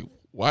this? Like,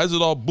 why is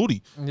it all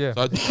booty? Yeah.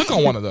 So I click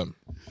on one of them.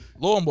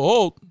 Lo and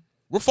behold,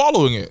 we're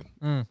following it.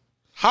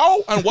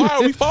 How and why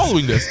are we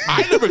following this?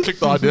 I never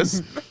clicked on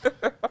this.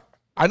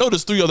 I know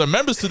there's 3 other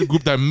members to the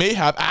group that may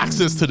have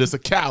access to this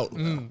account.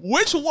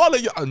 Which one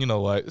of y'all? You know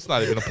what? It's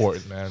not even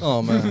important, man.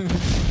 Oh man.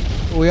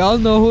 We all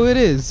know who it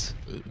is.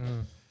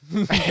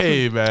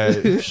 Hey, man.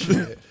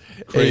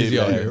 Crazy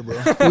out man. here,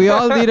 bro. We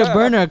all need a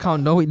burner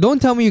account. No,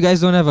 don't tell me you guys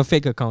don't have a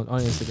fake account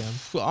on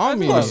Instagram. I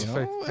mean, do have a fake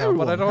account,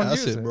 but I everyone don't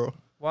has use it, it. bro.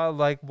 Well,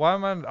 like, why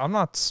am I'm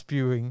not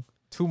spewing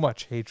too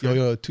much hatred.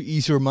 Yo, to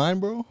ease your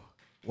mind, bro.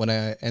 When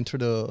I enter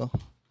the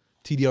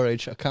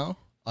TDRH account,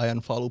 I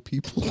unfollow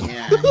people.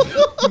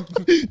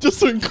 Just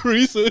to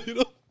increase it, you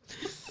know.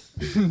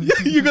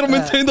 You gotta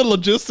maintain the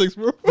logistics,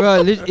 bro.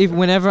 Bro, if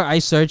whenever I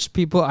search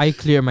people, I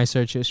clear my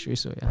search history.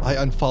 So yeah. I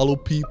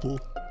unfollow people.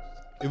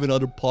 Even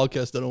other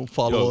podcasts that don't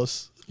follow Yo.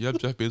 us. You have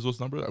Jeff Bezos'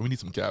 number? We need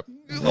some cap.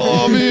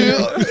 Oh man,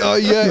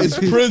 yeah, it's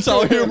Prince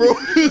out here, bro.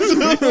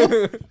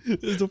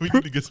 We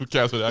need to get some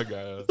caps for that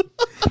guy.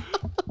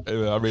 Hey,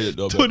 man, I rate it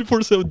though, man.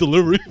 24/7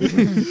 delivery.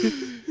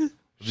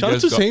 Shout out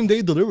guys to got- same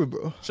day delivery,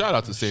 bro. Shout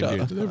out to Same Shout Day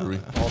out. Delivery.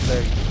 All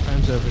day.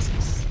 Prime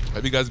services.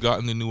 Have you guys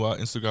gotten the new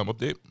Instagram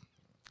update?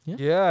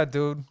 Yeah,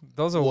 dude.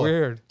 Those are What?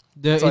 weird.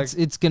 It's It's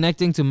it's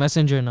connecting to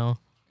Messenger now.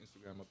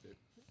 Instagram update.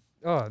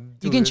 Oh, You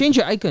dude, can it- change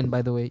your icon,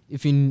 by the way,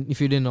 if you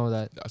didn't know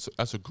that.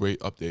 That's a great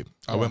update.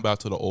 I went back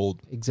to the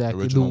old.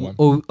 Exactly, Original the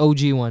one.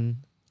 OG one.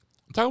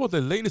 I'm talking about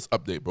the latest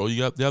update, bro.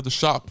 They have the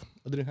shop.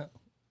 I didn't have.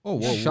 Oh,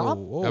 whoa, Shop?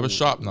 They have a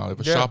shop now. They have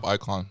a Yeah. shop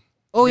icon.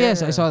 Oh Yeah,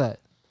 yes, I yeah. saw that.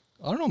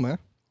 I don't know, man.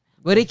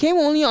 But it came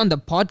only on the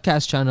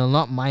podcast channel,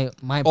 not my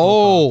profile.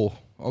 Oh,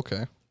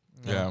 okay.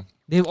 Yeah.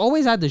 They've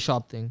always had the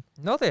shop thing.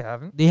 No, they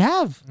haven't. They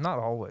have. Not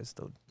always,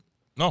 dude.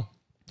 No.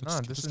 No,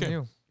 this just is came.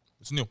 new.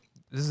 It's new.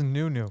 This is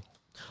new.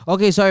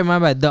 Okay, sorry, my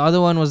bad. The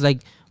other one was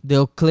like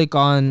they'll click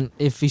on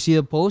if you see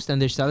the post and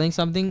they're selling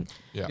something,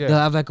 Yeah. Yeah. they'll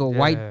have like a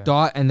white yeah.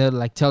 dot and they'll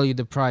like tell you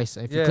the price.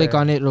 If you click Yeah.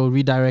 on it, it'll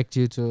redirect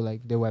you to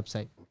like their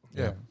website.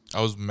 Yeah. I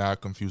was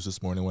mad confused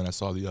this morning when I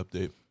saw the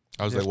update.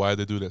 I was Yeah. like, why did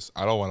they do this?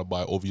 I don't want to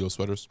buy OVO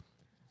sweaters.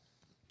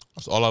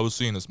 That's all I was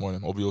seeing this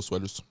morning. OVO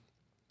sweaters.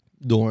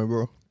 Don't worry,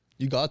 bro.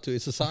 You got to.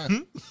 It's a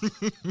sign.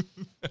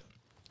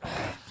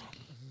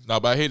 Nah,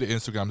 but I hate that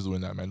Instagram's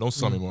doing that, man. Don't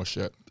sell me more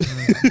shit.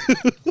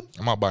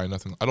 I'm not buying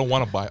nothing. I don't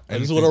want to buy I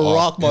just anything. want to off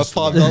rock my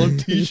Instagram.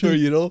 $5 t-shirt,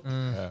 you know?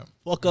 Yeah.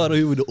 Fuck out of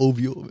here with the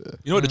OVO, man.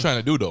 You know what they're trying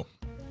to do though?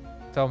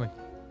 Tell me.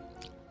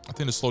 I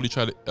think they slowly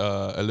try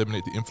to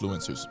eliminate the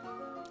influencers.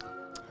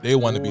 They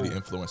want to be the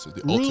influencers,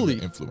 the Really?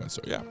 ultimate influencer.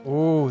 Yeah.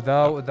 Ooh,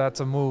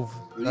 that's a move.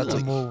 That's a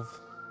Really? move.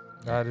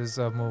 That is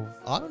a move.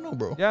 I don't know,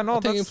 bro. Yeah, no, I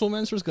think that's-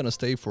 influencers gonna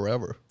stay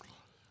forever.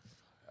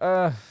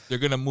 They're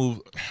gonna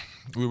move.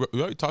 We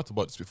already talked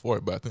about this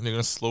before, but I think they're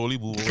gonna slowly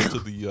move over to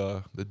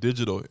the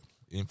digital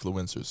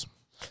influencers.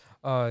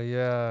 Yeah,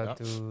 Yeah.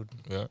 dude.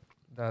 Yeah.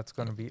 That's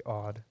gonna be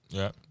odd.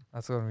 Yeah.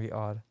 That's gonna be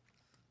odd.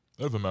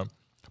 Never man.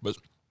 But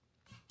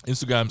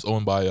Instagram's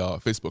owned by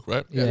Facebook,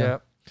 right? Yeah.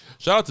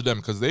 Shout out to them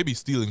because they be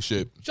stealing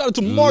shit. Shout out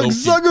to Mark Low-key.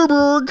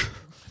 Zuckerberg.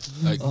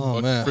 Like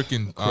Oh, man.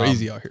 freaking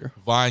Crazy out here.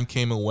 Vine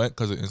came and went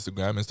because of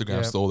Instagram. Instagram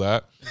Yeah. stole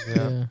that.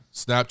 Yeah.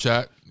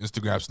 Snapchat,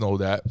 Instagram stole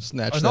that.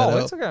 Snatch Oh, that no,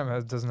 up.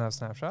 Instagram doesn't have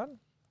Snapchat.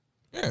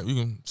 Yeah, you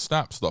can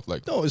snap stuff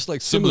like that. No, it's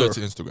like Similar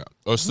similar. to Instagram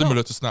or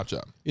similar to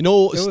Snapchat. You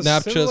know, It was similar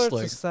Snapchat's to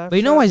like Snapchat But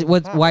you know why in the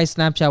what past. why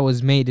Snapchat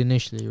was made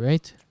initially,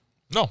 right?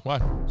 No, why?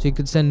 So you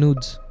could send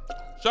nudes.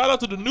 Shout out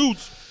to the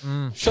nudes.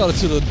 shout out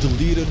to the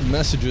deleted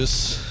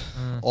messages,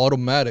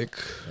 automatic.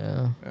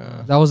 Yeah.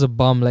 Yeah. That was a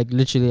bum. Like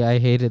literally, I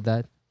hated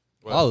that.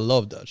 I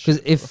love that shit.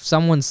 Because if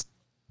someone's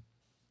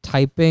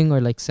typing or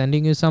like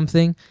sending you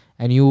something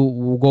and you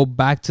will go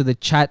back to the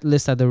chat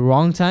list at the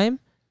wrong time,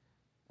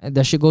 and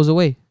that shit goes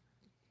away.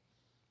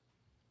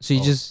 So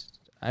you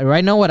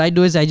right now what I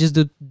do is I just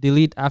do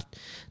delete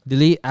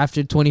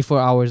after 24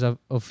 hours of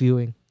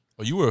viewing.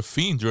 Oh, you were a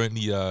fiend during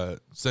the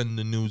sending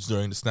the news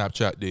during the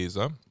Snapchat days,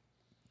 huh?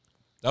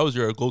 That was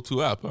your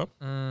go-to app, huh?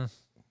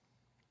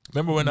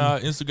 Remember when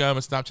Instagram and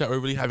Snapchat were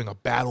really having a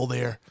battle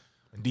there?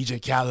 And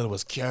DJ Khaled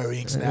was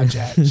carrying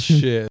Snapchat.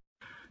 Shit.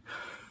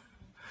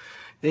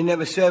 They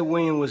never said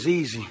winning was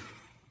easy.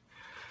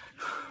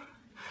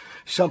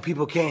 Some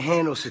people can't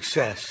handle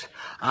success.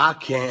 I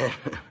can.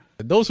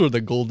 Those were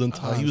the golden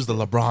times. He was the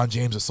LeBron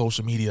James of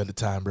social media at the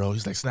time, bro.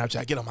 He's like,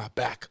 Snapchat, get on my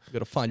back. You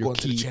gotta find your Going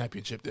to the key.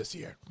 championship this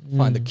year.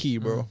 Find the key,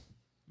 bro.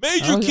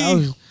 Major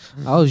key.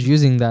 I was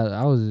using that.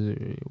 I was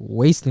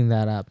wasting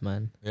that app,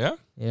 man. Yeah?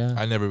 Yeah.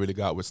 I never really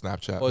got with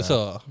Snapchat. Oh,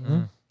 it's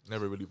man.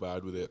 Never really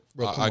vibed with it.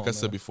 Bro, come like on, I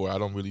said man. before, I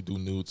don't really do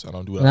nudes. I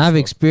don't do that And I've stuff.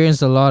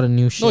 experienced a lot of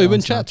new shit. no, even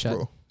on chats, Snapchat.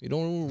 bro. You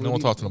don't. No one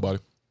talking to nobody.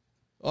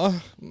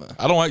 Man.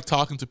 I don't like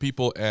talking to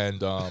people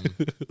and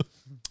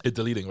it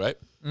deleting, right?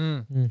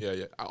 Yeah,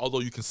 yeah. Although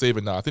you can save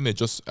it now. I think they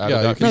just added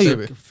Yeah, that. you can No, save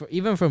you, it.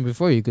 even from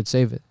before you could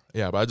save it.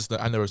 Yeah, but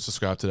I never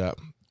subscribed to that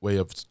way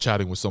of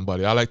chatting with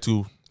somebody. I like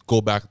to go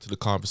back to the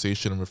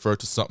conversation and refer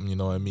to something, you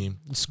know what I mean?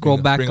 Scroll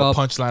back bring up. a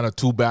punchline or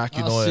two back,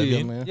 you know what I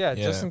mean? man. Yeah,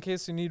 just Yeah. in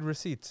case you need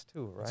receipts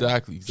too, right?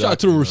 Exactly. Shout out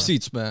to the yeah.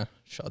 receipts, man.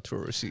 Shout out to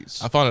the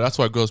receipts. I found out that's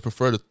why girls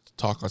prefer to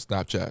talk on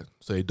Snapchat.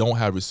 So they don't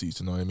have receipts,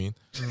 you know what I mean?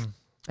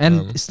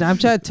 And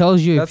Snapchat tells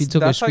you if you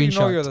took a That's how you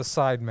know screenshot. you're the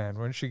side man.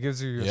 When she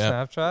gives you your Yeah.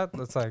 Snapchat,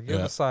 that's like you're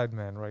Yeah. the side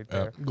man right Yeah.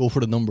 there. Go for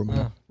the number,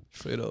 man.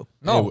 Straight up.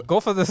 No, Hey, go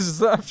for the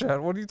Snapchat.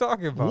 What are you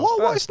talking about?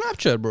 Why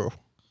Snapchat, bro?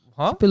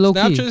 Huh? Keep it low key.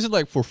 Snapchat is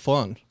like for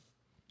fun.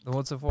 Then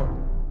what's it for?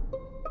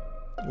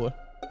 What?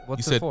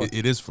 What's You it said for?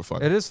 it is for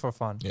fun. It is for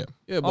fun. Yeah.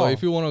 Yeah, but Oh.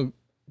 if you want to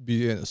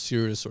be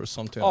serious or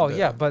something. Oh like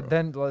yeah, that, but bro.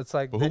 then it's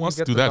like. But who then you wants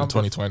to get do the that in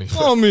number. 2020?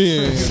 I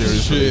mean,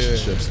 Serious shit.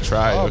 relationships.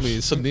 Try I it. mean,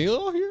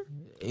 Sunil out here.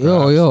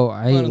 Yo, yo,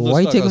 I Man, why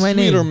you like taking a my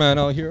sweeter name? man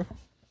out here.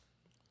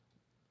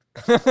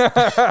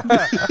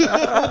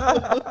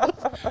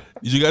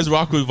 Did you guys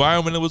rock with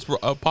Vine when it was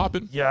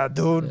popping? Yeah,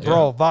 dude,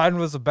 bro, Vine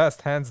was the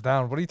best, hands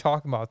down. What are you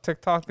talking about?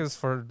 TikTok is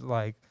for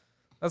like,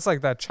 that's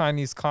like that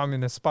Chinese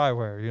communist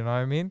spyware. You know what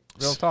I mean?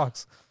 Real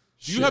talks.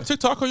 Do you have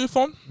TikTok on your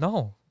phone?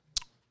 No,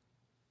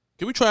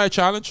 Can we try a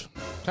challenge?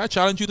 Can I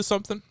challenge you to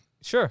something?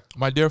 sure.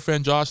 My dear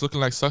friend Josh,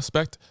 looking like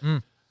suspect.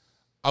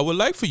 I would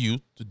like for you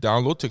to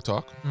download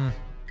TikTok.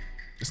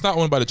 It's not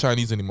owned by the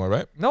Chinese anymore,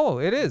 right? No,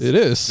 it is. It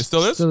is. It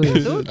still is? Still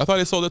is. I thought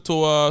they sold it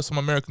to some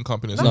American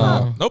company. or something.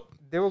 No. Nope.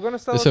 They were gonna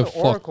sell They it said to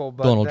fuck Oracle,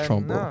 but Donald then,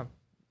 Trump, bro. nah.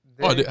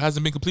 Oh, They- it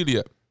hasn't been completed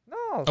yet.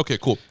 no. Okay,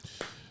 cool.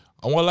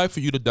 I would like for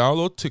you to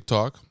download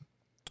TikTok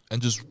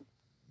and just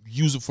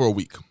use it for a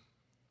week.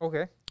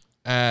 Okay.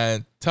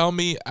 And tell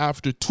me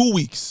after 2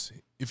 weeks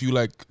if you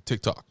like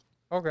TikTok.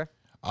 Okay.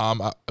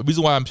 The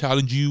reason why I'm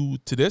challenging you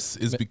to this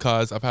is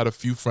because I've had a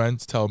few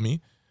friends tell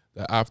me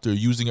that after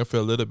using it for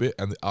a little bit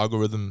and the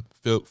algorithm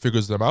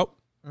figures them out,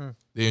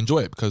 they enjoy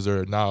it because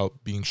they're now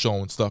being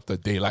shown stuff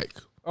that they like.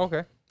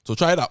 Okay. So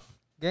try it out.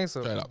 Try it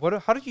Gangster. out.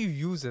 What? How do you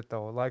use it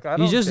though? Like I You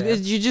don't. just dance.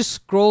 you just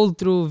scroll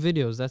through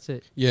videos. That's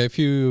it. Yeah, if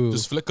you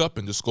Just flick up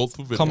and just scroll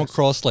through videos. come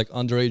across like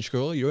underage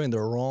girl, you're in the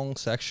wrong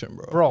section,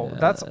 bro. Bro,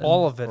 that's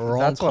all of it. Wrong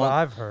That's what con-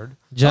 I've heard.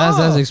 Jazz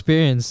has Ah.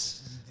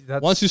 experience.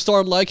 That's, Once you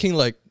start liking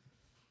like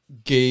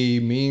gay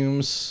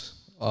memes,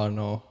 I don't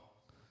know,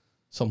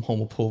 some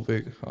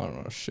homophobic, I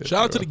don't know, shit.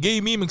 Shout out to bro. the gay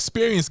meme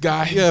experience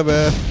guy. Yeah,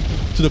 man.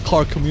 To the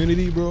car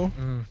community, bro.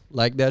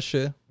 Like that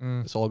shit.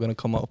 Mm. It's all gonna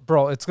come up.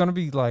 bro, it's gonna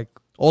be like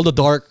All the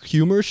dark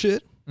humor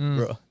shit, Mm.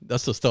 bro.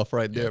 That's the stuff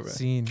right there, man.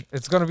 scene.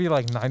 It's gonna be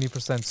like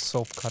 90%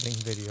 soap cutting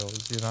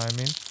videos. You know what I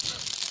mean?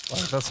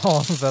 Like that's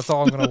all. That's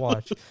all I'm gonna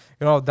watch.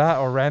 You know that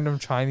or random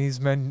Chinese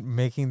men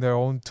making their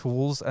own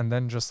tools and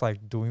then just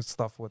like doing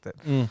stuff with it.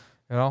 Mm.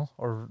 You know,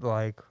 or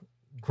like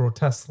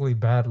grotesquely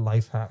bad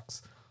life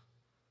hacks.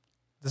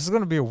 This is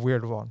gonna be a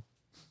weird one.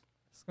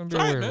 It's gonna be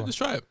Try a it, weird man. one. Just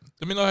try it.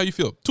 Let me know how you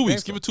feel. 2 weeks.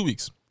 Thanks, Give it 2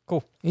 weeks.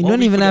 Cool. You One don't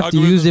week even for the have to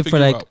use algorithm it to for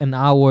figure like out. an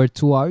hour,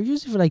 2 hours.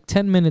 Use it for like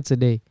 10 minutes a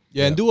day.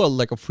 Yeah, and Yeah. do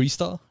like a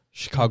freestyle,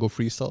 Chicago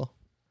freestyle,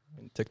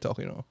 in TikTok.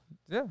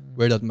 Yeah.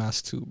 Wear that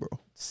mask too, bro.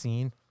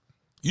 Scene.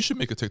 You should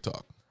make a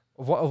TikTok.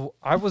 What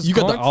I was. You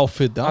got the going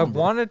outfit down. I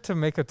bro. wanted to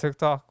make a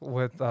TikTok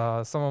with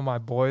some of my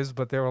boys,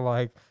 but they were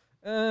like,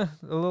 a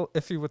little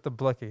iffy with the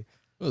blicky.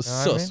 That's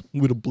know what I sus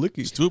with a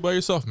blicky. Just do it by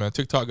yourself, man.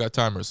 TikTok got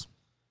timers.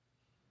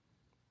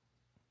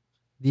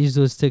 These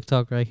was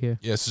TikTok right here.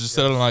 Yeah, so just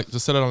set it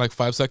on like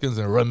 5 seconds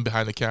and run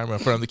behind the camera,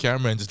 in front of the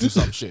camera, and just do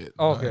some shit. You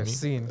know what Okay, I mean?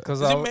 scene.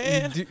 Because Is it,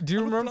 man? do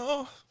you remember?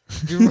 No.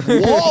 Do you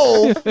remember?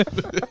 Whoa!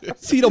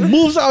 See the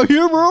moves out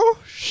here, bro.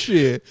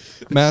 Shit,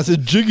 man, I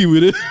said jiggy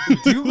with it.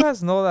 Do you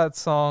guys know that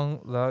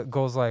song that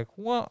goes like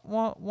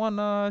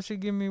wanna she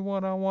give me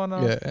what I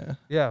wanna? Yeah,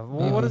 Yeah.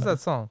 What is that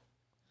song?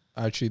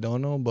 I actually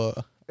don't know,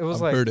 but It was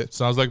I've like heard it.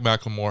 Sounds like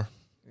Macklemore.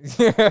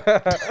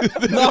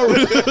 Not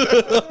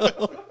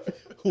really.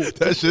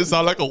 That shit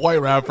sound like a white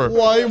rapper.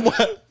 Why?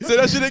 Say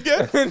that shit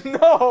again.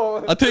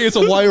 no. I think it's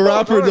a white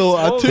rapper though.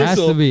 I It think Has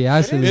so. to be.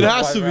 Has to It be.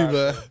 has to be, White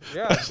man.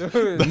 Yeah,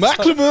 dude.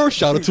 Macklemore,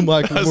 shout out to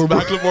That's Macklemore. bro.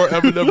 Macklemore,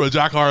 Eminem, or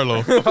Jack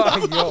Harlow.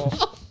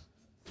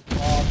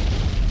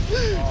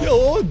 Yo.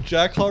 Yo, what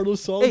Jack Harlow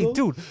song? Hey, though?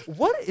 dude,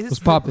 what is What's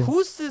poppin'?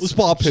 Who's this What's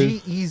poppin'?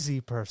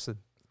 G-Eazy person?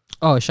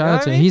 Oh, shout You know out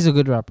what to I him. mean? He's a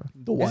good rapper.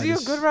 The Is he a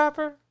whitest. good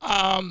rapper?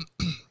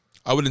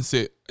 I wouldn't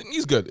say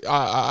he's good.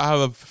 I have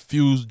a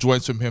few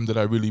joints from him that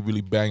I really,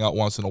 really bang out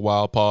once in a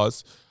while.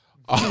 Pause.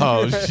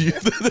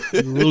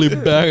 Really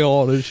bang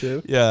on this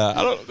shit. Yeah,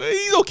 I don't.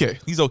 He's okay.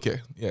 He's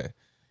okay. Yeah,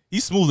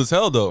 he's smooth as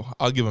hell though.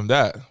 I'll give him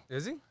that.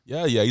 Is he?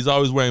 Yeah. He's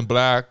always wearing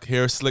black,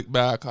 hair slicked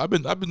back. I've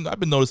been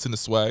noticing the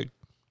swag.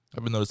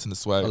 I've been noticing the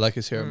swag. I like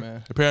his hair,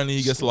 man. Apparently,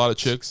 he gets a lot of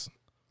chicks.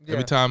 Yeah.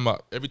 Every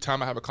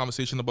time I have a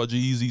conversation about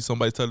G-Eazy,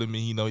 somebody's telling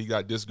me, he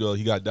got this girl,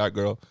 he got that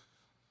girl.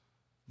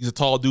 He's a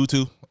tall dude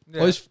too.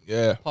 Yeah. Oh, he's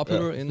Yeah,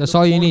 popular yeah. in That's the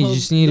all you need. You Pornhub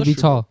just need to be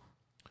industry, tall.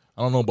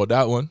 I don't know about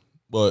that one,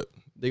 but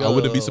They I got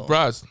wouldn't be a-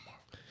 surprised.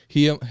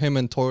 Him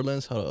and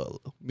Torrance had a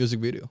music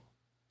video.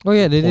 Oh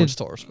yeah, they Porn did.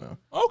 stars, man.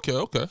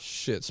 Okay.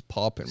 Shit's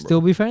popping, bro.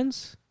 Still be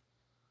friends?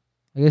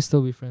 I guess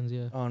still be friends.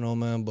 Yeah. I don't know,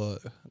 man,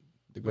 but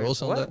the Wait,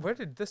 girls on what? that. Where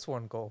did this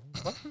one go?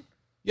 What?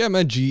 Yeah,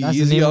 man. G That's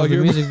the Easy name out of the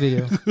here. music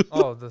video.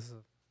 Oh, this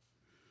is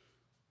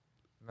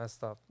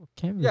messed up.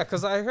 Can't be. Yeah,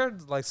 because I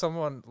heard like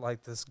someone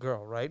like this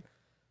girl, right,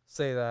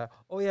 say that.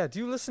 Oh yeah, do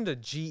you listen to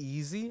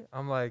G-Eazy?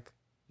 I'm like,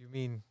 you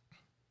mean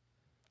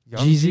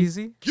Young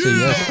Jeezy? Jeezy? Say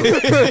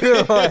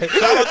yes. like,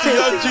 Shout out to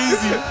Young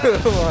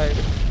Jeezy.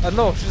 like, I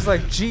know she's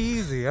like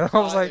G-Eazy, and I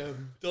was like,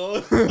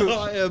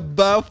 I am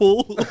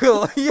baffled.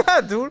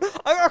 yeah, dude.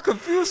 I got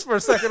confused for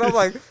a second. I'm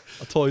like,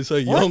 I told you, say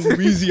Young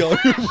Weezy out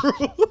here,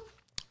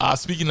 bro.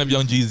 Speaking of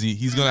Young Jeezy,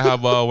 he's gonna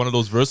have one of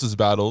those versus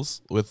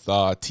battles with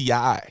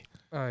T.I.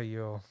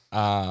 yo,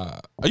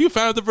 Are you a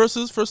fan of the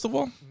verses? First of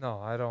all, no,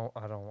 I don't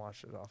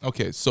watch it off.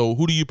 okay. So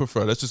who do you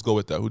prefer? Let's just go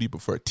with that. Who do you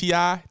prefer?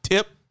 T.I.,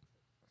 Tip,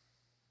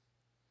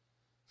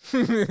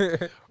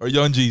 or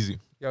Young Jeezy?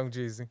 Young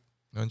Jeezy,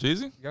 Young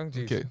Jeezy. Young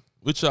Jeezy. Okay.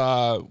 Which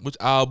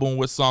album?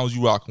 What songs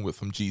you rocking with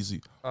from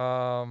Jeezy?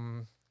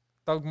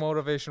 Thug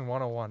Motivation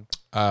 101.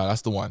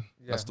 That's the one.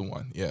 Yeah. That's the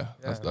one. Yeah,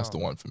 that's Yeah, the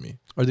no. one for me.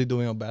 Are they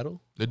doing a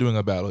battle? They're doing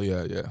a battle.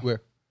 Yeah.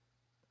 Where?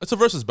 It's a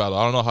versus battle.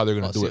 I don't know how they're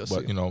gonna I do see, it, I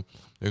but see.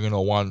 they're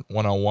gonna one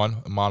on one,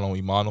 mano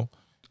y mano.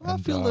 I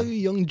And, feel like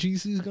Young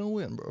Jeezy is gonna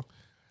win, bro.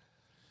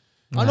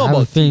 Nah, I know have a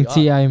about feeling T.I.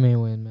 T.I. may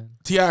win, man.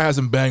 Ti has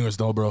some bangers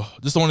though, bro.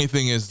 Just the only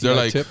thing is they're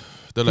like Tip.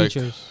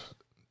 Features.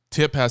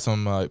 Tip has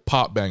some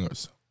pop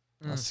bangers.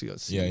 I see.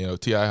 Yeah,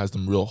 Ti has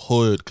them real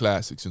hood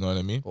classics. You know what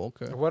I mean?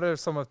 Okay. What are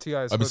some of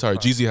T.I.'s? I mean, hood sorry,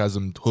 classics? Jeezy has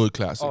some hood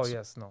classics. Oh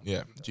yes, no.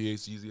 Yeah,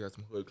 Jeezy has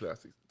some hood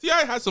classics. Ti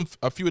has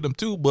a few of them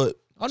too, but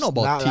I know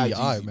about Not like T.I.,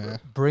 Jeezy, man. bro.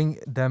 Bring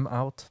them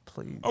out,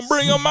 please.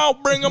 bring them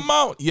out, bring them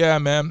out. Yeah,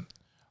 man.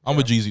 I'm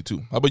with Jeezy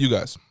too. How about you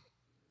guys?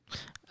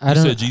 I You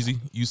don't. said Jeezy.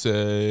 You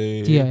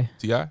say T.I.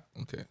 Ti.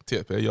 Okay,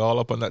 Tip. Hey, y'all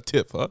up on that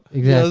Tip, huh? Yeah,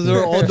 Exactly.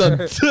 they're on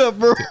the tip,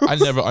 bro. I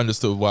never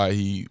understood why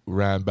he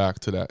ran back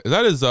to that. Is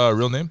that his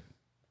real name?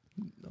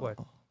 What?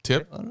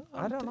 Tip.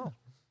 I don't know.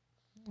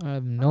 I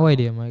have no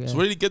idea, my guy. So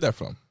where did he get that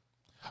from?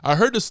 I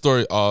heard the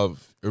story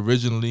of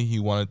originally he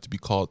wanted to be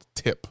called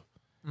Tip,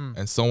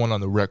 and someone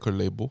on the record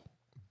label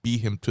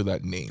beat him to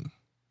that name.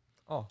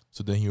 Oh,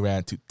 So then he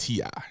ran to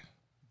Ti.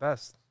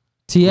 best.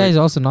 T.I. is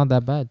also not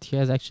that bad.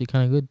 T.I. is actually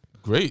kind of good.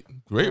 Great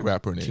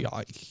rapper name.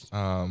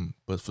 T.I.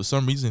 But for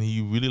some reason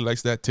he really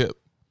likes that Tip.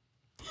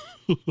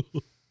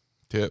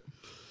 Tip.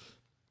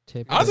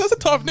 Tip. Honestly, that's a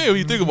tough name when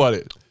you think about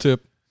it.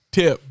 Tip.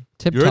 Tip.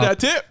 Tip You heard top. that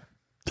Tip?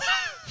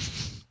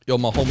 Yo,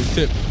 my homie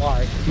Tip.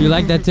 Why? You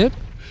like that tip?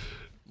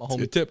 My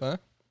homie Tip, huh?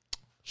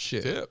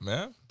 Shit. Tip,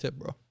 man. Tip,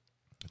 bro.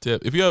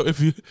 Tip. If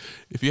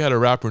you had a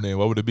rapper name,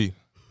 what would it be?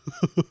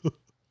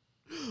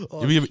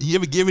 You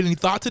ever give it any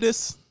thought to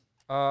this?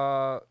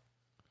 Yeah,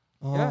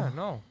 Oh.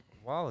 no.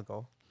 A while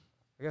ago.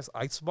 I guess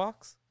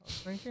Icebox. I was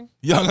thinking.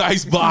 Young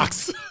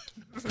Icebox.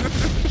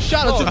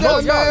 Shout out to No,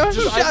 them, yeah, man.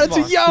 just Shout out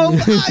to Icebox.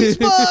 Young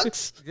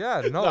Icebox.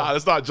 Yeah, no. Nah,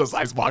 it's not just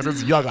Icebox.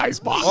 It's Young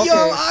Icebox. Okay.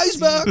 Young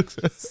Icebox.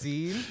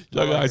 Scene.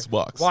 Young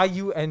Icebox.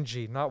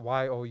 Y-U-N-G, not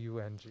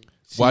Y-O-U-N-G.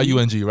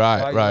 Y-U-N-G.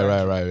 Right.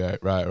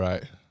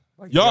 Y-U-N-G.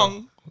 Like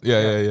Young.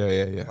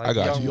 Yeah. Like I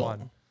got young you.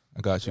 one.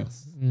 I got you.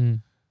 Yes.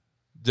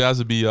 Jazz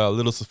would be a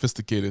little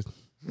sophisticated.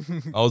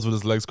 I was with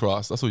his legs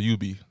crossed. That's what you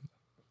be.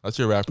 That's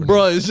your rapper.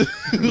 Bro, name.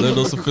 it's,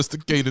 Little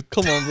sophisticated.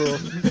 come on, bro.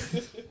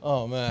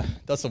 Oh man,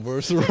 that's the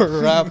worst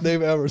rap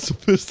name ever.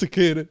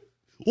 Sophisticated.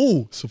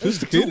 Oh,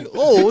 sophisticated.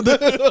 Oh,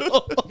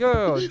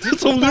 Yo, did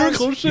Some you guys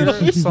lyrical shit.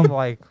 hear some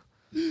like?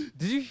 Did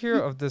you hear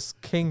of this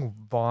King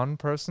Von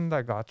person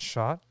that got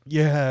shot?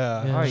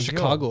 yeah. Yeah.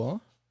 Chicago, huh?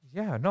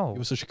 Yeah, no. It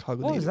was a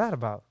Chicago. What was native. that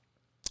about?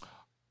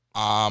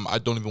 I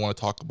don't even want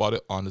to talk about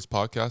it on this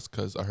podcast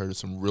because I heard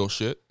some real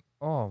shit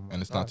Oh my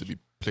and it's not to be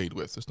played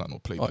with. It's not no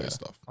play yeah.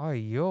 stuff. Ay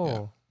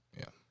yo.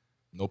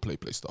 No play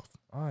stuff.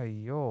 Ay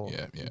yo.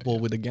 Yeah. Well,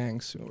 with the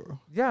gangs, bro.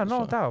 Yeah, no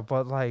Sure. doubt.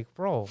 But like,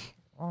 bro,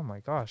 oh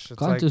my gosh, it's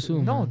Gone like too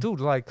soon, no, man. dude.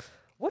 Like,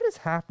 what is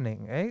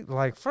happening? Eh?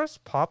 Like,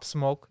 first Pop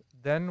Smoke,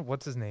 then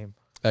what's his name?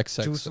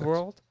 XX. Juice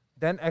World,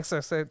 then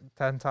XXX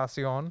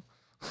Tentacion.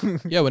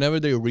 Yeah, whenever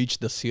they reach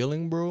the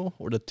ceiling, bro,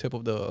 or the tip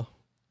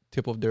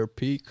of their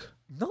peak.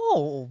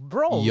 No,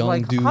 bro. Young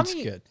like, how dudes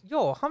many? get-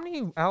 Yo, how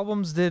many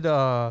albums did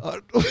How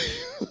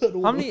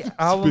how many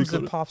albums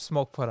did Pop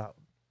Smoke put out?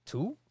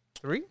 2,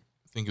 3,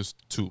 I think it's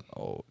 2.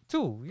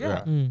 2.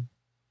 Yeah. Yeah.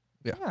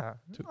 Yeah.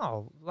 Two.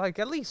 No, like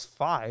at least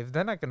 5.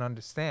 Then I can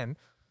understand.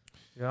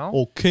 You know?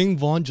 Oh, King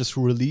Von just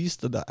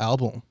released the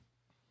album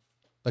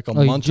like a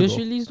Oh, you month just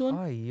ago, released one?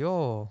 Ay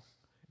yo.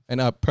 and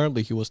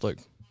apparently he was like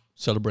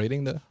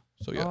celebrating that.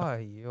 So yeah,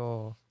 Ay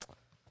yo.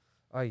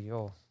 Ay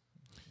yo.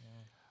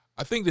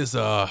 I think there's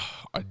a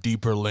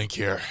deeper link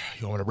here.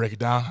 You want me to break it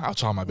down? I'll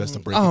try my best to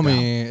break it I down.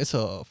 mean, it's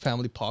a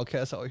family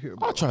podcast out here,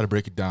 bro. I'll try to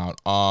break it down.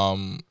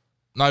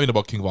 Not even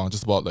about King Von,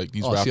 just about like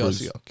these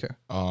rappers Okay.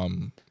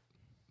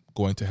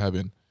 going to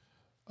heaven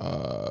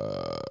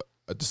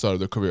at the start of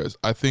their careers.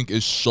 I think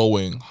it's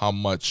showing how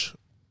much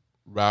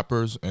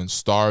rappers and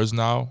stars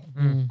now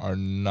are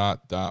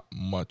not that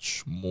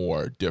much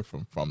more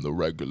different from the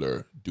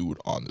regular dude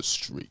on the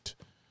street.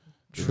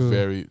 True.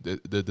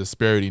 The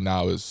disparity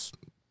now is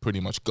pretty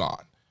much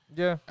gone.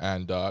 Yeah.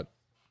 And that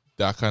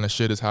kind of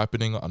shit is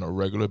happening on a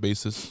regular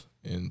basis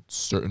in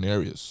certain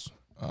areas.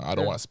 I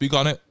don't want to speak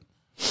on it,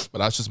 but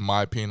that's just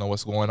my opinion on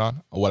what's going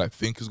on, or what I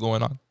think is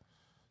going on.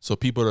 So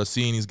people are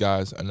seeing these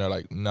guys and they're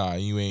like, nah,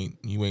 you ain't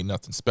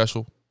nothing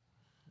special.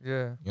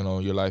 Yeah. You know,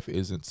 your life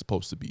isn't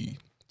supposed to be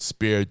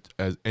spared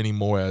as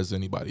anymore as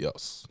anybody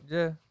else.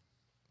 Yeah.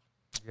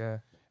 Yeah.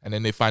 And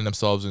then they find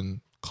themselves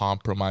in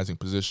compromising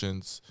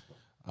positions.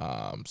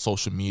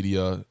 Social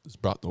media has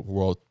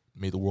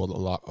made the world a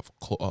lot of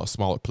a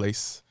smaller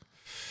place.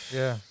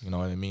 Yeah. You know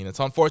what I mean? It's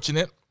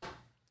unfortunate.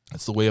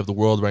 It's the way of the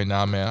world right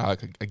now, man. I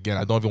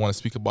don't even want to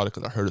speak about it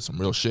because I heard of some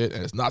real shit,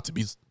 and it's not to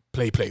be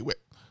play with.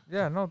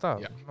 Yeah, no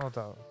doubt. Yeah. No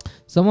doubt.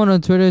 Someone on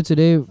Twitter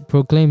today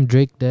proclaimed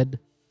Drake dead.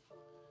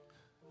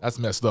 That's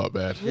messed up,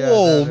 man. Yeah,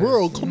 Whoa, that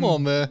bro, is. come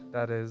on, man.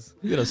 That is.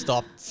 You gotta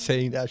stop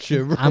saying that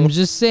shit, bro. I'm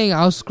just saying,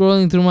 I was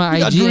scrolling through my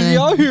You got IG. Drizzy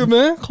out And here,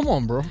 man. Come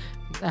on, bro.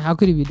 how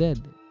could he be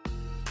dead?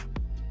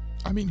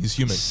 I mean, he's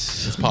human.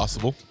 It's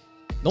possible.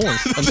 No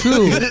one's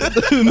True.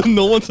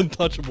 no one's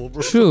untouchable,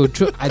 bro. True.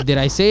 Did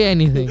I say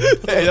anything?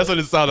 Hey, that's what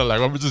it sounded like.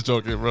 I'm just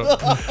joking, bro.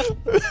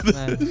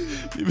 Man.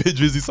 You made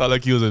Drizzy sound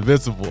like he was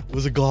invincible. It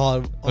was a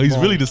god. Oh, he's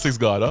really the sixth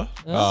god, huh?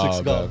 Yeah. sixth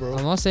man. god, bro.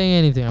 I'm not saying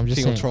anything. I'm just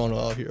King of saying. Toronto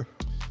out here.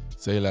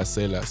 Say less.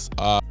 Let's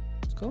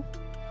go.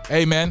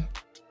 Hey, man,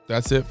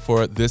 that's it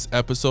for this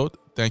episode.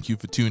 Thank you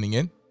for tuning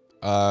in.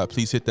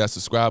 Please hit that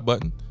subscribe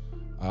button.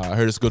 I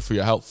heard it's good for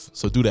your health,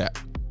 so do that.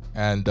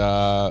 And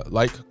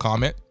like,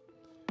 comment.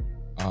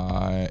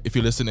 If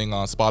you're listening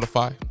on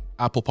Spotify,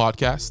 Apple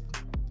Podcast,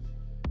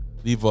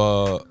 leave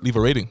a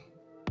rating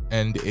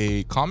and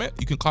a comment.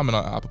 You can comment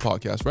on Apple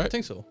Podcast, I right?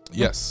 think so.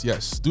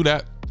 Yes. Do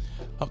that.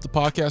 Help the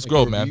podcast Like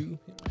grow, a man. review.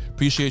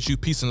 Appreciate you.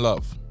 Peace and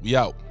love. We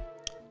out.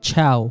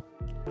 Ciao.